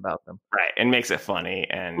videos about them. Right. And makes it funny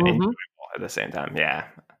and enjoyable at the same time. Yeah.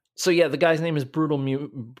 So yeah, the guy's name is Brutal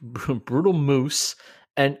Moose,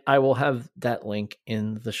 and I will have that link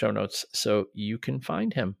in the show notes so you can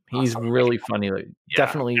find him. He's really funny.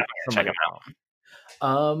 Definitely check him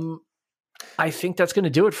out. I think that's going to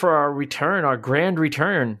do it for our grand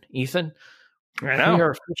return, Ethan. I know. We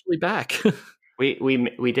are officially back. We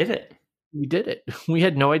did it. We did it. We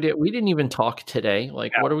had no idea. We didn't even talk today.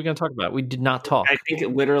 Like, what are we going to talk about? We did not talk. I think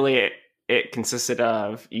it consisted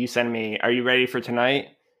of you sending me, "Are you ready for tonight?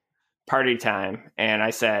 Party time." And I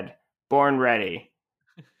said, "Born ready."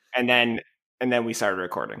 And then we started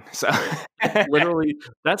recording. So literally,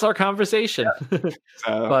 that's our conversation.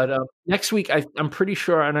 So. But next week, I'm pretty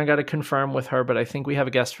sure, and I got to confirm with her, but I think we have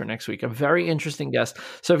a guest for next week, a very interesting guest.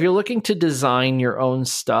 So if you're looking to design your own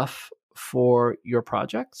stuff for your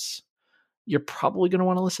projects, you're probably going to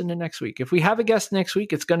want to listen to next week. If we have a guest next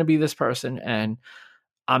week, it's going to be this person. And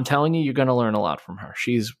I'm telling you, you're going to learn a lot from her.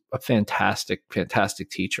 She's a fantastic, fantastic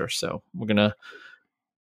teacher. So we're going to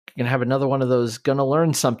have another one of those gonna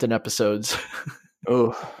learn something episodes.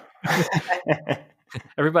 Oh.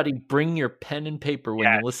 Everybody bring your pen and paper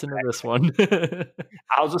when you listen to this one.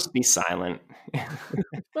 I'll just be silent.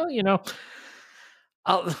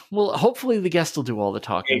 Well, hopefully the guest will do all the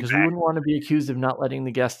talking, because we wouldn't want to be accused of not letting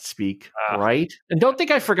the guest speak, right? And don't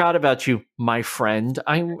think I forgot about you, my friend.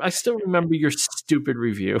 I still remember your stupid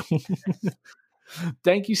review.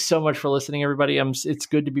 Thank you so much for listening, everybody. It's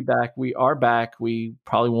good to be back. We are back. We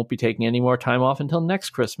probably won't be taking any more time off until next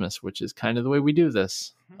Christmas, which is kind of the way we do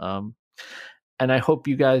this. And I hope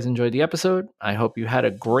you guys enjoyed the episode. I hope you had a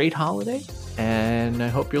great holiday. And I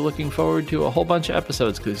hope you're looking forward to a whole bunch of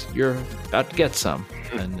episodes, because you're about to get some.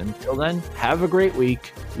 And until then, have a great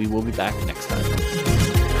week. We will be back next time.